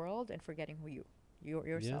in this world and forgetting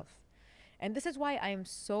yourself. And this is why I am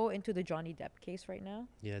so into the Johnny Depp case right now.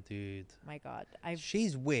 Yeah, dude. My God.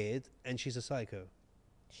 She's weird and she's a psycho.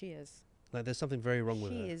 She is. Like, there's something very wrong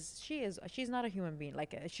with her. She's not a human being.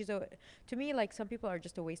 Like, to me, like, some people are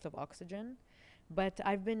just a waste of oxygen. But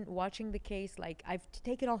I've been watching the case, like, I've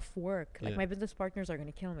taken off work. Like, Yeah. my business partners are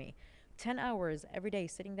going to kill me. 10 hours every day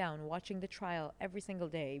sitting down, watching the trial every single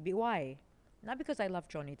day. Why? Not because I love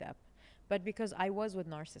Johnny Depp, but because I was with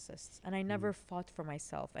narcissists and I never fought for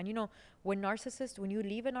myself. And when you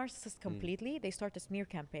leave a narcissist completely, they start a smear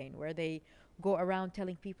campaign where they go around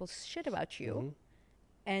telling people shit about you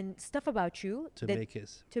and stuff about you To that make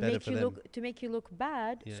it to better make for you them. look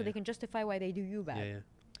bad, Yeah, so they can justify why they do you bad. Yeah.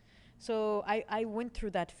 So I went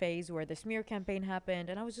through that phase where the smear campaign happened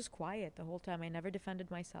and I was just quiet the whole time. I never defended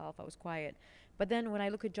myself. I was quiet. But then when I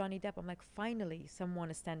look at Johnny Depp, I'm like, finally someone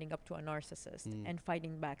is standing up to a narcissist and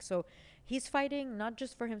fighting back. So he's fighting not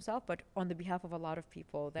just for himself, but on the behalf of a lot of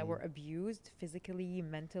people that were abused physically,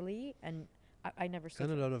 mentally, and I never saw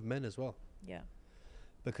And a lot of men as well. Yeah.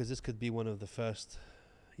 Because this could be one of the first,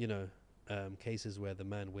 cases where the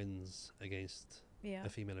man wins against Yeah. a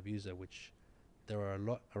female abuser, which there are a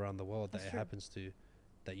lot around the world That's that it true. happens to,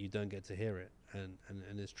 that you don't get to hear it. And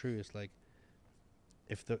it's true. It's like,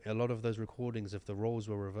 if a lot of those recordings, if the roles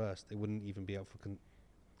were reversed, it wouldn't even be up for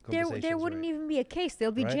conversations. There wouldn't even be a case.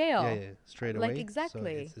 There'll be right? jail. Yeah, straight Like, away.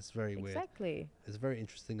 exactly. So it's very weird. Exactly. It's very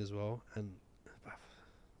interesting as well. And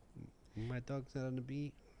My dog said on the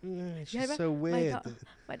beat. It's Yeah, just but so weird.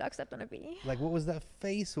 My dog stepped on a bee. Like, what was that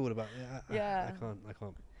face all about? Yeah. I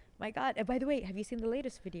can't. My God. By the way, have you seen the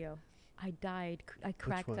latest video? I died. I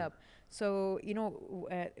cracked one? up. So, you know,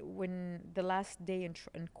 when the last day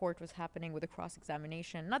in court was happening with the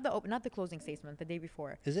cross-examination, not the closing statement, the day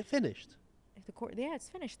before. Is it finished? The court, yeah, it's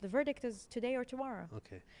finished. The verdict is today or tomorrow.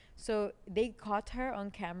 Okay. So they caught her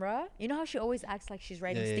on camera. You know how she always acts like she's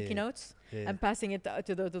writing sticky notes and passing it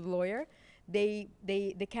to the lawyer?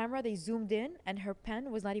 The camera, they zoomed in and her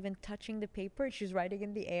pen was not even touching the paper. She's writing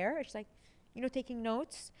in the air. She's like, you know, taking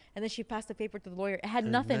notes. And then she passed the paper to the lawyer. It had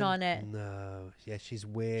nothing on it. No. Yeah, she's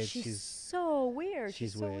weird. She's so weird.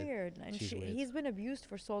 She's so weird. weird. And She's weird. He's been abused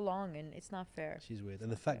for so long and it's not fair. She's weird.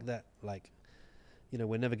 And the fact that, like, you know,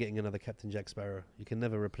 we're never getting another Captain Jack Sparrow. You can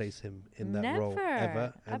never replace him in that role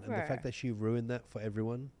ever. And the fact that she ruined that for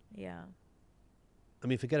everyone. Yeah. I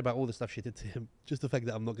mean, forget about all the stuff she did to him. Just the fact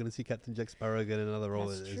that I'm not going to see Captain Jack Sparrow again in another role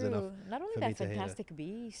is enough. Not only for me that, to hate her. Fantastic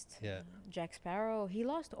Beast, Yeah. Jack Sparrow, he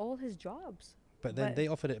lost all his jobs. But then they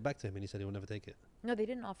offered it back to him and he said he will never take it. No, they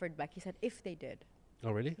didn't offer it back. He said if they did.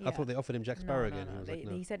 Oh, really? I Yeah. thought they offered him Jack Sparrow again. He was like,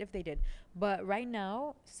 no. He said if they did. But right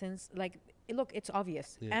now, since, like, look, it's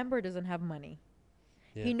obvious. Yeah. Amber doesn't have money.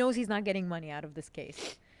 Yeah. He knows he's not getting money out of this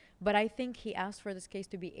case. But I think he asked for this case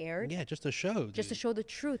to be aired. Yeah, just to show. Just to show the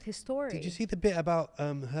truth, his story. Did you see the bit about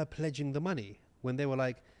her pledging the money? When they were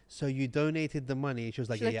like, so you donated the money? She was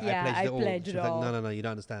like, She's yeah, like, yeah, I I pledged it all. pledged She it was like, all. no, you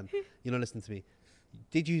don't understand. You're not listening to me.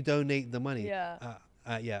 Did you donate the money? Yeah.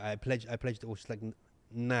 Yeah, I pledged it all. She's like,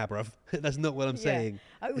 nah, bruv. That's not what I'm saying.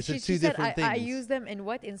 It's she two said, different things. I use them in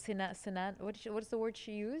what? In what's the word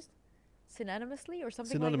she used? Synonymously or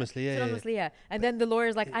something Synonymously, like that? yeah. Synonymously, yeah. And then the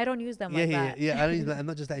lawyer's like, I don't use them like that. Yeah. I don't use that. And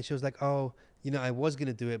not just that. She was like, oh, you know, I was going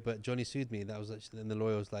to do it, but Johnny sued me. That was actually, and the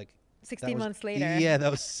lawyer was like, 16 months later. Yeah, that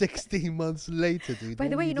was 16 months later, dude. By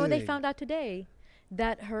the way, you know what they doing? found out today?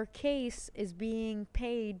 That her case is being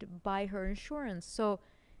paid by her insurance. So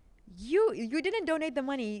you didn't donate the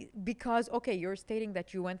money because, okay, you're stating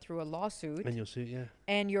that you went through a lawsuit. And your suit, yeah.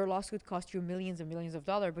 And your lawsuit cost you millions and millions of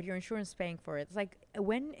dollars, but your insurance is paying for it. It's like,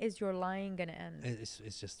 when is your lying going to end? It's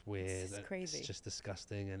just weird. It's crazy. It's just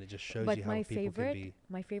disgusting, and it just shows But you how people can be.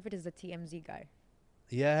 my favorite is the TMZ guy.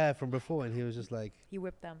 Yeah, from before, and he was just like, He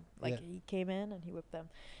whipped them. Like, Yeah. he came in and he whipped them.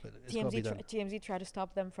 but it's gotta be done. TMZ tried to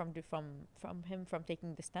stop them from him from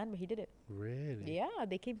taking the stand, but he did it. Really? Yeah,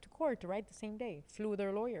 they came to court right the same day. Flew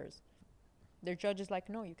their lawyers. Their judge is like,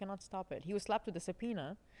 no, you cannot stop it. He was slapped with a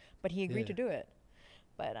subpoena, but he agreed to do it.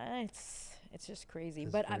 But it's just crazy.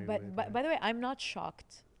 It's But very weird, yeah. by the way, I'm not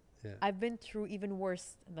shocked. Yeah. I've been through even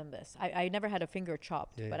worse than this. I never had a finger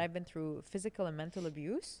chopped, Yeah, but yeah. I've been through physical and mental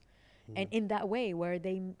abuse. And in that way, where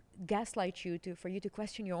they gaslight you for you to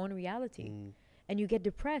question your own reality, and you get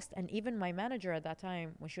depressed. And even my manager at that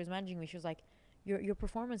time, when she was managing me, she was like, "Your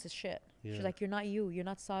performance is shit." Yeah. She's like, "You're not you. You're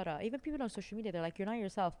not Sarah." Even people on social media, they're like, "You're not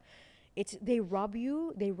yourself." They rob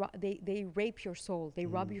you. They rape your soul. They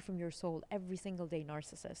rob you from your soul every single day.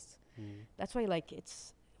 Narcissists. That's why, like,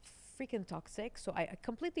 it's freaking toxic. So I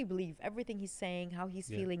completely believe everything he's saying, how he's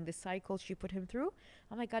feeling, the cycle she put him through.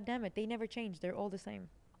 I'm like, God damn it, they never change. They're all the same.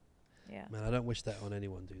 Yeah. Man, I don't wish that on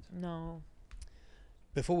anyone, dude. No.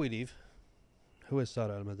 Before we leave, who is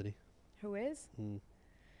Sarah Al Madani? Who is?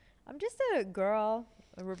 I'm just a girl,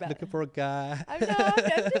 a Looking for a guy. I'm not.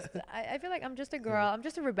 I feel like I'm just a girl. I'm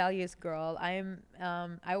just a rebellious girl. I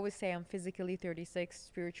always say I'm physically 36,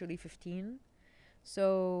 spiritually 15.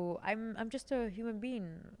 So I'm just a human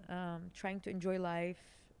being, trying to enjoy life,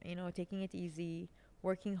 you know, taking it easy,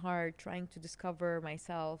 working hard, trying to discover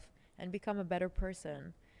myself and become a better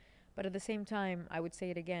person. But at the same time, I would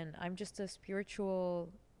say it again, I'm just a spiritual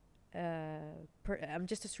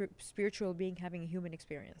spiritual being having a human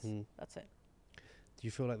experience. That's it. Do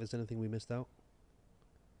you feel like there's anything we missed out?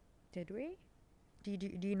 Did we?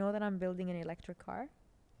 Do you know that I'm building an electric car?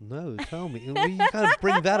 No, tell me. You kind of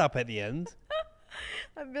bring that up at the end.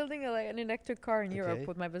 I'm building an electric car in Europe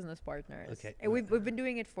with my business partners. Okay. And we've been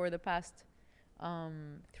doing it for the past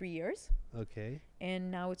 3 years. Okay. And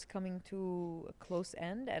now it's coming to a close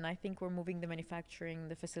end. And I think we're moving the manufacturing,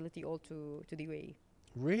 the facility all to the UAE.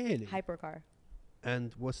 Really? Hypercar.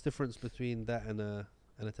 And what's the difference between that and a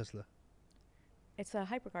Tesla? It's a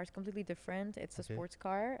hypercar. It's completely different. It's a Okay. sports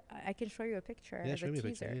car. I can show you a picture Yeah, as show a me a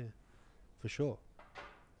teaser. picture. Yeah, for sure.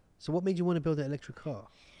 So what made you want to build an electric car?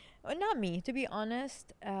 Not me, to be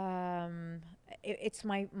honest. It's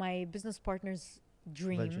my business partner's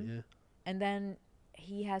dream. Venture, yeah. And then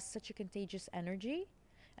he has such a contagious energy.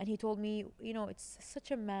 And he told me, you know, it's such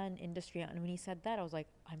a man industry. And when he said that, I was like,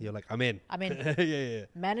 You're like, I'm in. I'm in. yeah.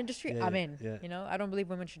 Man industry, Yeah, I'm yeah, in. yeah. You know, I don't believe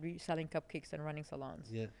women should be selling cupcakes and running salons.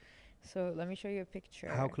 Yeah. So let me show you a picture.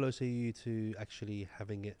 How close are you to actually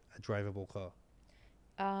having it a drivable car?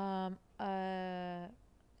 Um, uh,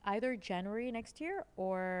 Either January next year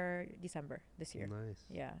or December this year. Nice.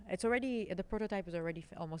 Yeah, it's already the prototype is already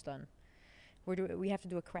almost done. We have to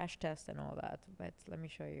do a crash test and all that. But let me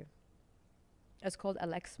show you. It's called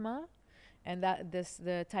Alexma, and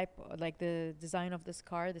the type like the design of this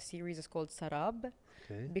car, the series is called Sarab,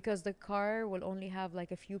 Okay. because the car will only have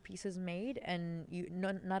like a few pieces made, and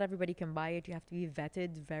not everybody can buy it. You have to be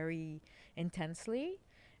vetted very intensely.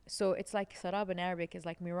 So it's like Sarab in Arabic is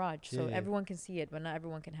like Mirage. So Yeah. everyone can see it, but not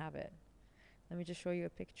everyone can have it. Let me just show you a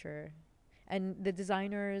picture. And the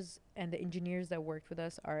designers and the engineers that worked with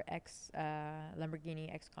us are ex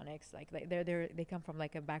Lamborghini, ex Connex. Like they come from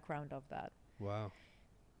like a background of that. Wow.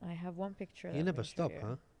 I have one picture. You that I'm never gonna show stop, you.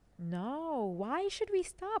 huh? No. Why should we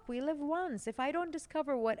stop? We live once. If I don't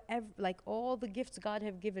discover like all the gifts God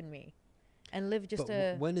have given me, and live just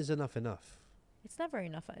But when is enough enough? it's never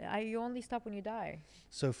enough. You only stop when you die.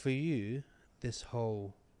 So for you, this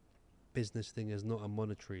whole business thing is not a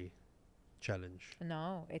monetary challenge.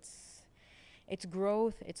 No, it's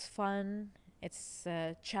growth. It's fun. It's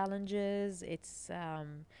challenges. It's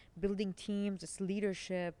building teams. It's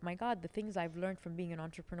leadership. My God, the things I've learned from being an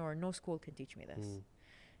entrepreneur, no school can teach me this. Mm.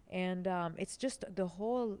 And it's just the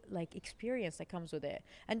whole like experience that comes with it.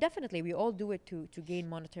 And definitely, we all do it to gain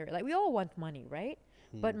monetary. Like we all want money, right?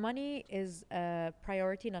 But money is a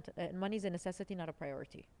priority, not money is a necessity, not a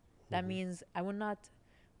priority. That means I will not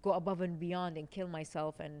go above and beyond and kill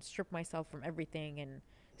myself and strip myself from everything and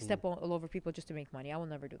step all over people just to make money. I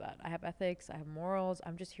will never do that. I have ethics. I have morals.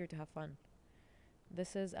 I'm just here to have fun.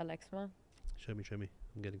 This is Alexma. Show me.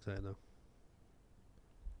 I'm getting excited now.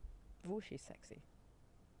 Ooh, she's sexy.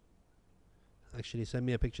 Actually, send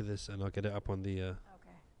me a picture of this and I'll get it up on the...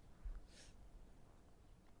 Okay.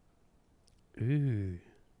 Ooh.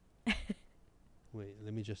 Wait,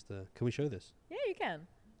 let me just... can we show this? Yeah, you can.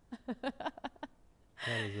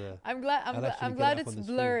 That is, I'm glad. I'll actually I'm get glad it up it's on the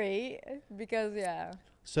screen. blurry because yeah.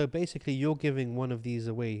 so basically, you're giving one of these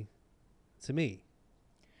away to me.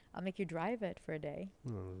 I'll make you drive it for a day,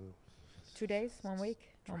 Oh. 2 days, 1 week,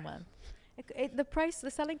 1 month. The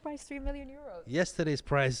selling price, 3 million euros. Yesterday's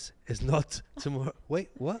price is not tomorrow. Wait,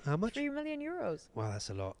 what? How much? 3 million euros. Wow, that's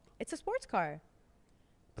a lot. It's a sports car.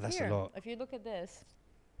 But that's Here, a lot. if you look at this,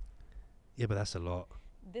 Yeah, but that's a lot.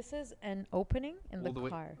 this is an opening in the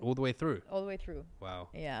car, All the way through. all the way through. Wow.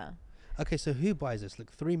 Yeah. Okay, so who buys this?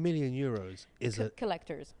 Look, 3 million euros is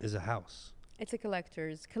Collectors. a house. It's a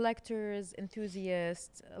collectors,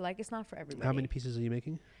 enthusiasts. Like it's not for everybody. How many pieces are you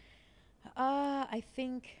making? I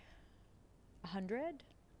think 100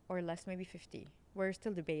 or less, maybe 50. We're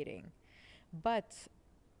still debating. But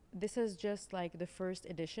this is just like the first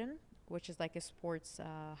edition, which is like a sports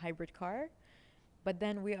hybrid car. But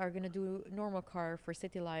then we are going to do normal car for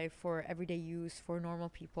city life, for everyday use, for normal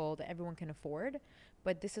people that everyone can afford.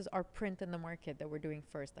 But this is our print in the market that we're doing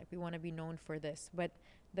first. Like we want to be known for this. But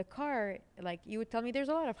the car, like you would tell me, there's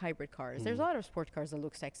a lot of hybrid cars. There's a lot of sport cars that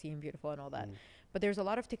look sexy and beautiful and all that. But there's a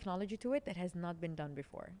lot of technology to it that has not been done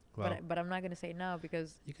before. Wow. But I'm not going to say now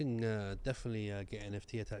because... You can definitely get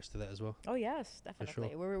NFT attached to that as well. Oh, yes, definitely.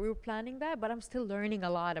 sure. We were planning that, but I'm still learning a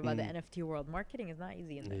lot about the NFT world. Marketing is not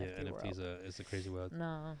easy in the NFT world. NFTs is a crazy word.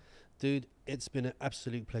 No. Dude, it's been an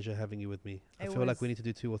absolute pleasure having you with me. I It feel like was- we need to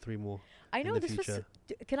do 2 or 3 more. I in know the this was... future.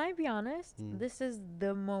 Can I be honest? This is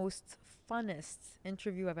the most funnest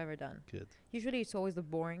interview I've ever done. Good. Usually it's always the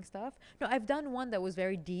boring stuff. No, I've done one that was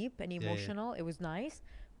very deep and yeah. emotional. It was nice.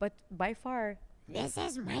 But by far... This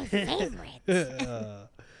is my favorite.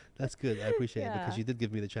 That's good. I appreciate it because Yeah. you did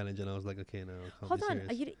give me the challenge and I was like, okay, no, I can't Hold be on.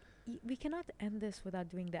 serious. We cannot end this without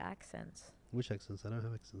doing the accents. Which accents? I don't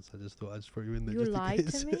have accents. I just thought I'd just throw you in there You just lied in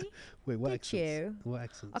case. to me? Wait, what Did accents? you? What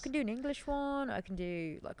accents? I can do an English one. I can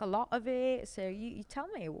do like a lot of it. So you tell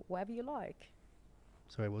me whatever you like.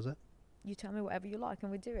 Sorry, what was that? You tell me whatever you like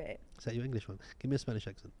and we do it. Is that your English one? Give me a Spanish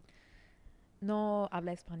accent. No,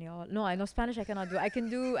 habla español. No, I know Spanish. I cannot do. I can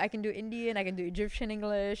do Indian. I can do Egyptian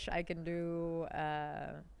English. I can do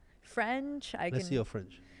French. Let's see your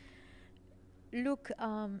French. Look,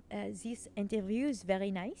 this interview is very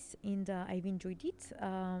nice and I've enjoyed it.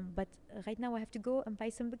 But right now I have to go and buy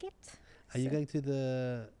some baguette. Are you going to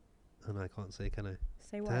the... Oh, no, I can't say, can I?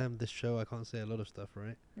 Say what? Damn, this show, I can't say a lot of stuff,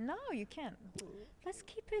 right? No, you can't. Let's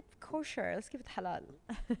keep it kosher. Let's keep it halal.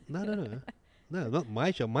 No. No, not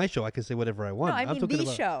my show. My show, I can say whatever I want. No, I I'm mean talking the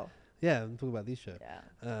about, show. Yeah, I'm talking about this show.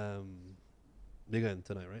 Yeah. You're going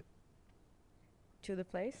tonight, right? To the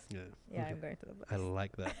place? Yeah. Yeah, okay. I'm going to the place. I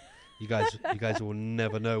like that. You guys will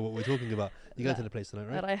never know what we're talking about. You go لا. to the place tonight,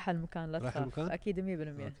 right? رايحة المكان لا رايحة تخاف المكان؟ أكيد 100%.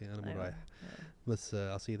 Okay, أنا مو أيوة. رايح. But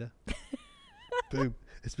I'll see you there. Boom.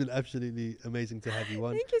 It's been absolutely amazing to have you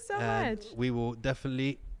on. Thank you so And much. we will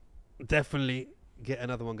definitely get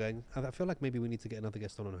another one going. I feel like maybe we need to get another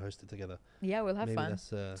guest on and host it together. Yeah, we'll have Maybe fun. that's,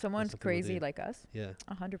 that's Someone's something we'll crazy do. like us. Yeah.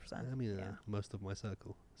 100%. I mean, yeah. most of my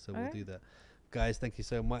circle. So we'll Alright. do that. Guys, thank you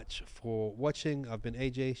so much for watching. I've been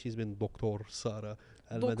AJ. She's been Dr Sarah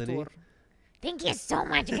Al Madani. Doctor. Thank you so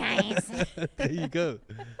much, guys. There you go.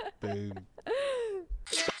 Boom.